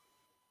know.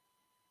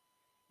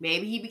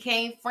 Maybe he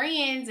became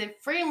friends and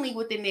friendly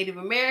with the Native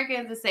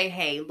Americans and say,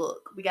 hey,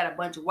 look, we got a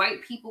bunch of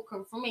white people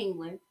come from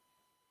England.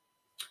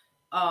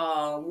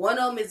 One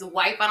of them is a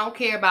wife I don't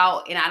care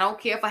about, and I don't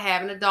care for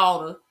having a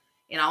daughter,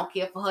 and I don't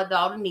care for her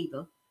daughter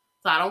neither.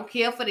 So I don't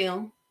care for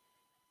them.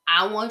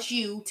 I want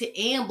you to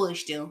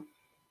ambush them.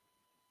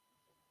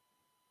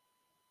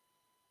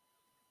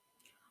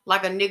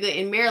 Like a nigga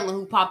in Maryland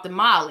who popped a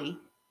Molly.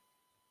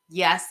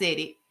 Yeah, I said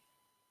it.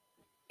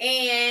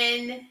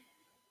 And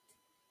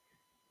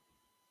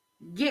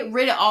get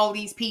rid of all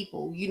these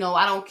people. You know,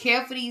 I don't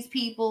care for these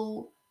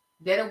people.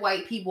 They're the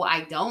white people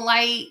I don't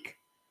like.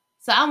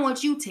 So I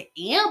want you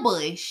to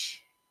ambush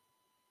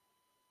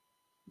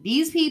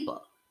these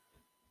people.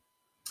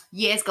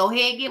 Yes, go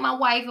ahead and get my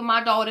wife and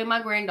my daughter and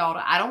my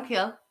granddaughter. I don't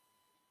care.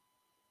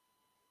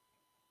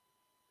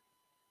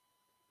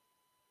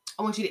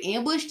 I want you to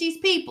ambush these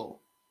people.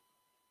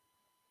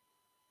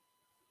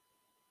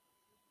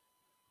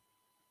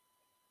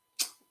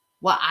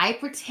 While I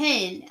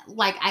pretend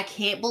like I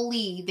can't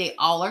believe they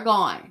all are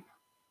gone.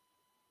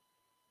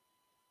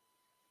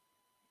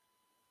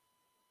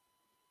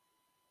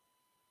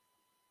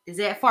 Is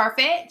that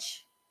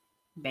far-fetched?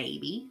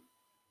 Baby.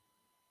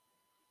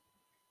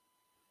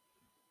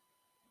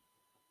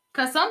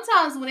 Because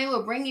sometimes when they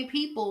were bringing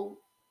people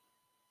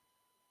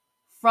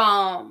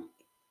from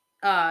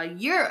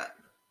Europe,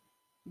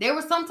 they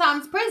were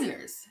sometimes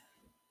prisoners.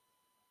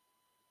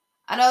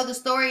 I know the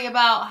story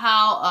about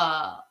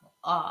how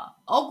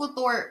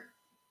Oglethorpe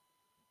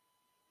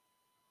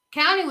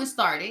County was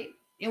started.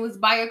 It was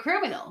by a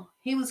criminal.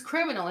 He was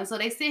criminal, and so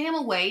they sent him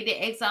away. They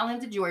exiled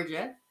him to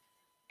Georgia,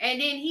 and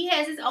then he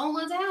has his own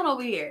little town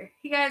over here.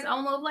 He got his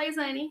own little place,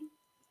 honey.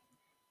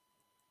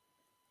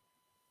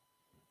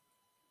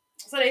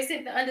 So they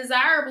sent the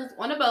undesirables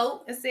on a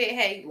boat and said,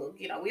 "Hey, look,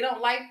 you know, we don't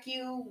like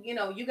you. You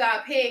know, you got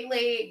a peg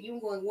leg.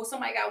 You going? Well,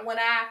 somebody got one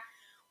eye.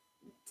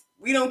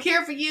 We don't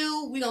care for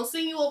you. We gonna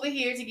send you over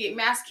here to get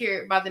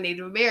massacred by the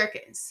Native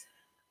Americans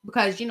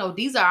because you know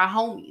these are our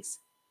homies.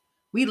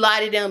 We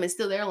lie to them and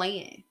steal their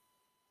land."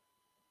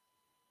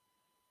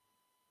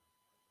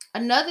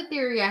 Another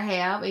theory I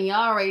have, and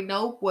y'all already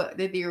know what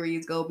the theory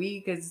is gonna be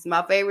because it's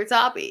my favorite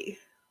topic.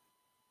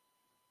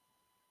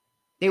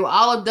 They were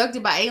all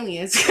abducted by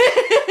aliens.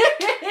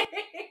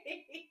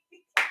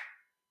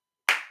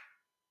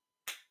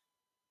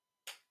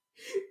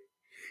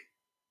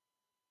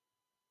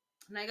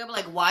 And I go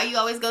like, why you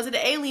always go to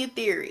the alien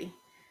theory?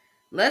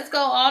 Let's go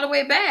all the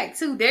way back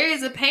to there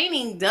is a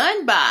painting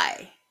done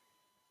by,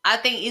 I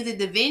think, is it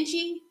Da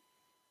Vinci,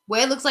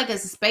 where it looks like a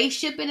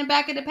spaceship in the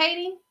back of the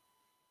painting.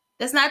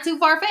 That's not too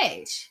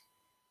far-fetched,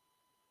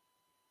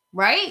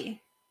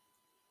 right?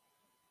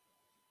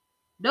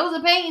 There was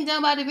a painting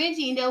done by Da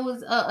Vinci, and there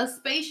was a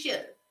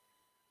spaceship.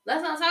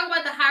 Let's not talk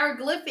about the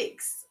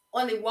hieroglyphics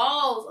on the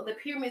walls of the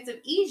pyramids of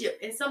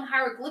Egypt, and some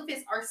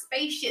hieroglyphics are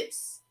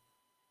spaceships.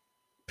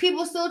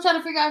 People still trying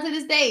to figure out to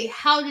this day,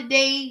 how did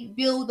they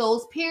build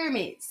those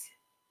pyramids?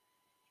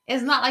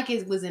 It's not like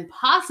it was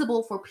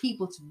impossible for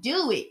people to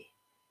do it,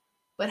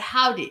 but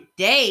how did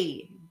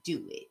they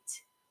do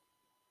it?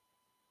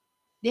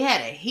 They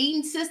had a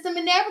heating system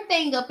and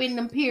everything up in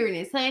them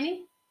pyramids,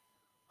 honey.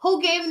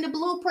 Who gave them the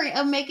blueprint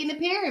of making the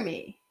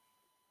pyramid?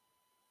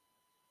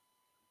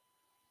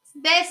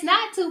 That's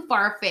not too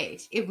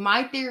far-fetched. If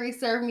my theory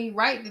served me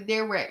right, that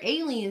there were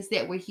aliens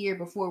that were here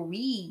before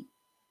we,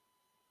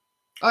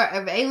 or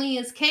if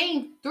aliens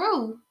came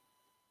through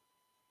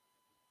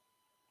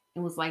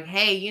and was like,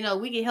 hey, you know,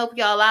 we can help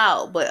y'all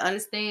out, but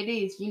understand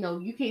this, you know,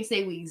 you can't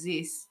say we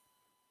exist.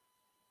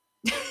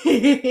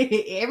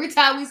 Every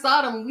time we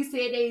saw them, when we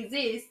said they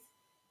exist,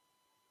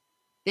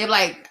 they're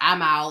like,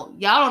 I'm out.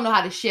 Y'all don't know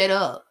how to shut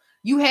up.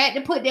 You had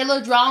to put that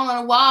little drawing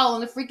on the wall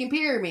on the freaking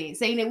pyramid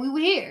saying that we were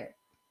here.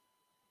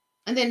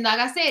 And then, like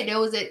I said, there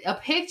was a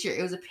picture.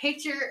 It was a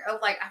picture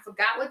of, like, I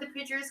forgot what the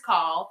picture is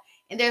called.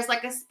 And there's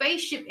like a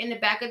spaceship in the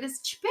back of this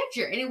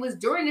picture. And it was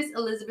during this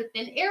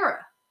Elizabethan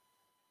era.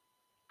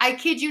 I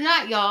kid you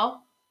not, y'all.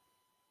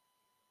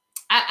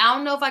 I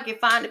don't know if I can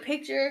find the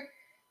picture.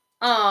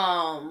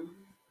 But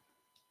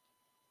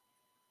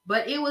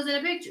it was in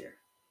a picture.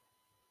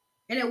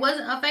 And it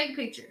wasn't a fake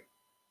picture.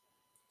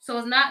 So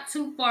it's not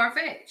too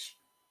far-fetched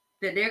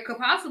that there could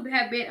possibly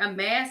have been a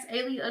mass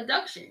alien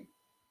abduction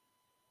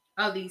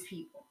of these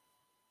people.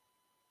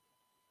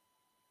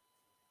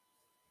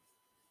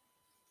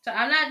 So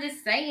I'm not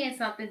just saying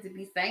something to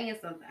be saying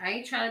something. I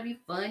ain't trying to be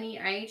funny.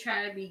 I ain't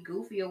trying to be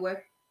goofy or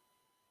what.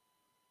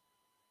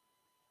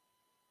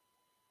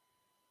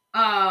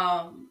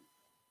 I'm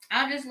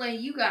just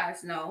letting you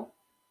guys know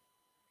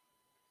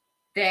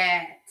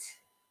that,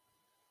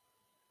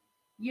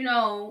 you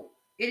know,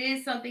 it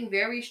is something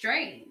very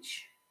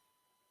strange.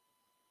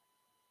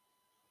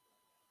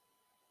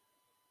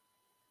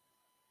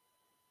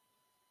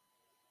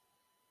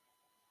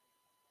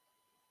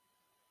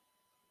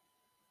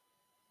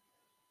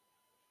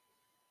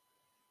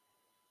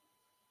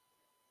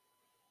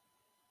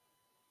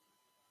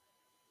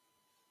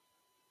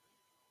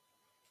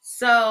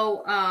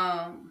 So,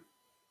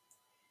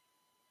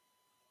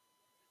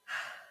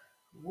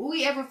 will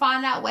we ever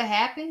find out what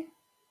happened?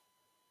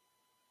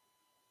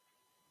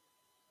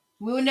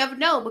 We will never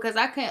know because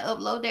I can't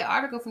upload that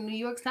article from New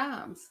York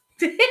Times.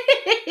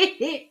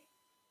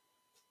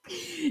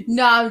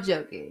 No, I'm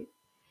joking.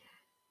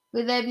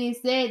 With that being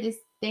said,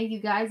 thank you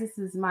guys. This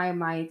is my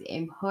Mind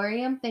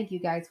Emporium. Thank you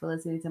guys for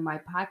listening to my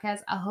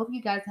podcast. I hope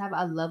you guys have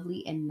a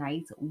lovely and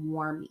nice,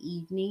 warm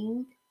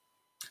evening.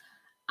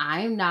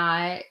 I'm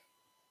not.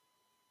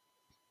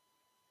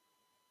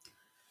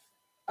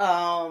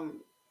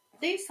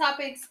 These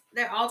topics,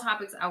 they're all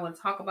topics I want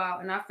to talk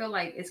about, and I feel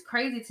like it's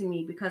crazy to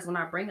me because when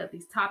I bring up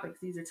these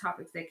topics are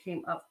topics that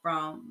came up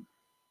from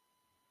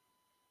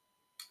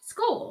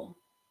school.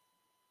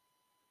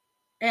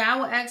 And I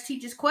would ask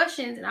teachers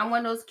questions, and I'm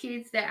one of those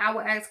kids that I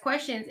would ask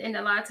questions, and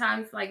a lot of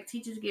times, like,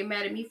 teachers get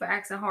mad at me for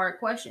asking hard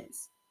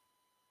questions.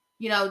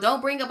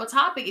 Don't bring up a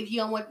topic if you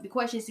don't want the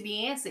questions to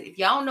be answered. If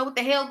y'all don't know what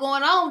the hell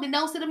going on, then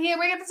don't sit up here and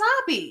bring up the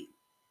topic.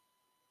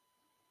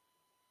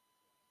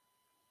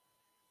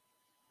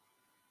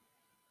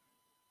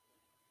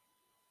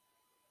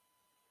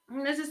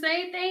 And it's the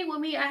same thing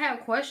with me. I have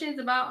questions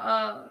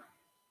about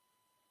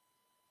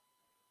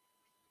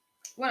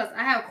what else?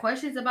 I have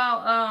questions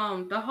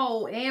about the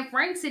whole Anne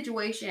Frank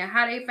situation,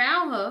 how they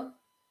found her,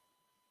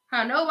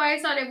 how nobody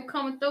saw they were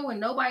coming through and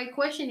nobody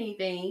questioned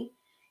anything.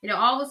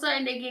 All of a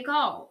sudden they get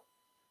called.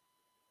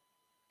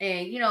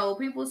 And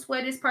people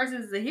swear this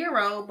person is a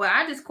hero, but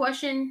I just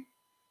question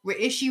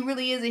if she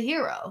really is a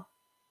hero.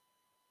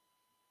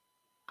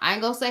 I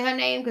ain't gonna say her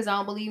name because I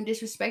don't believe in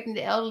disrespecting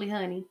the elderly,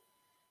 honey.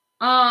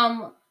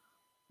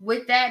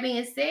 With that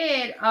being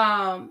said,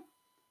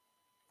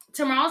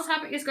 tomorrow's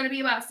topic is gonna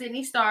be about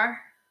Sydney Starr.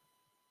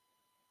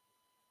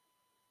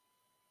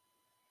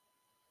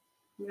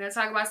 We're gonna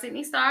talk about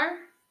Sydney Starr,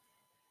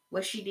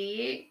 what she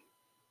did,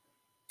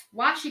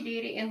 why she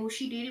did it, and who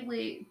she did it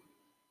with.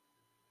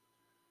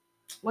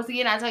 Once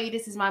again, I tell you,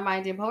 this is my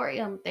Mind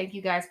Emporium. Thank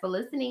you guys for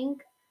listening.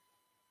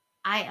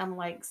 I am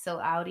like so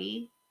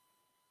outie.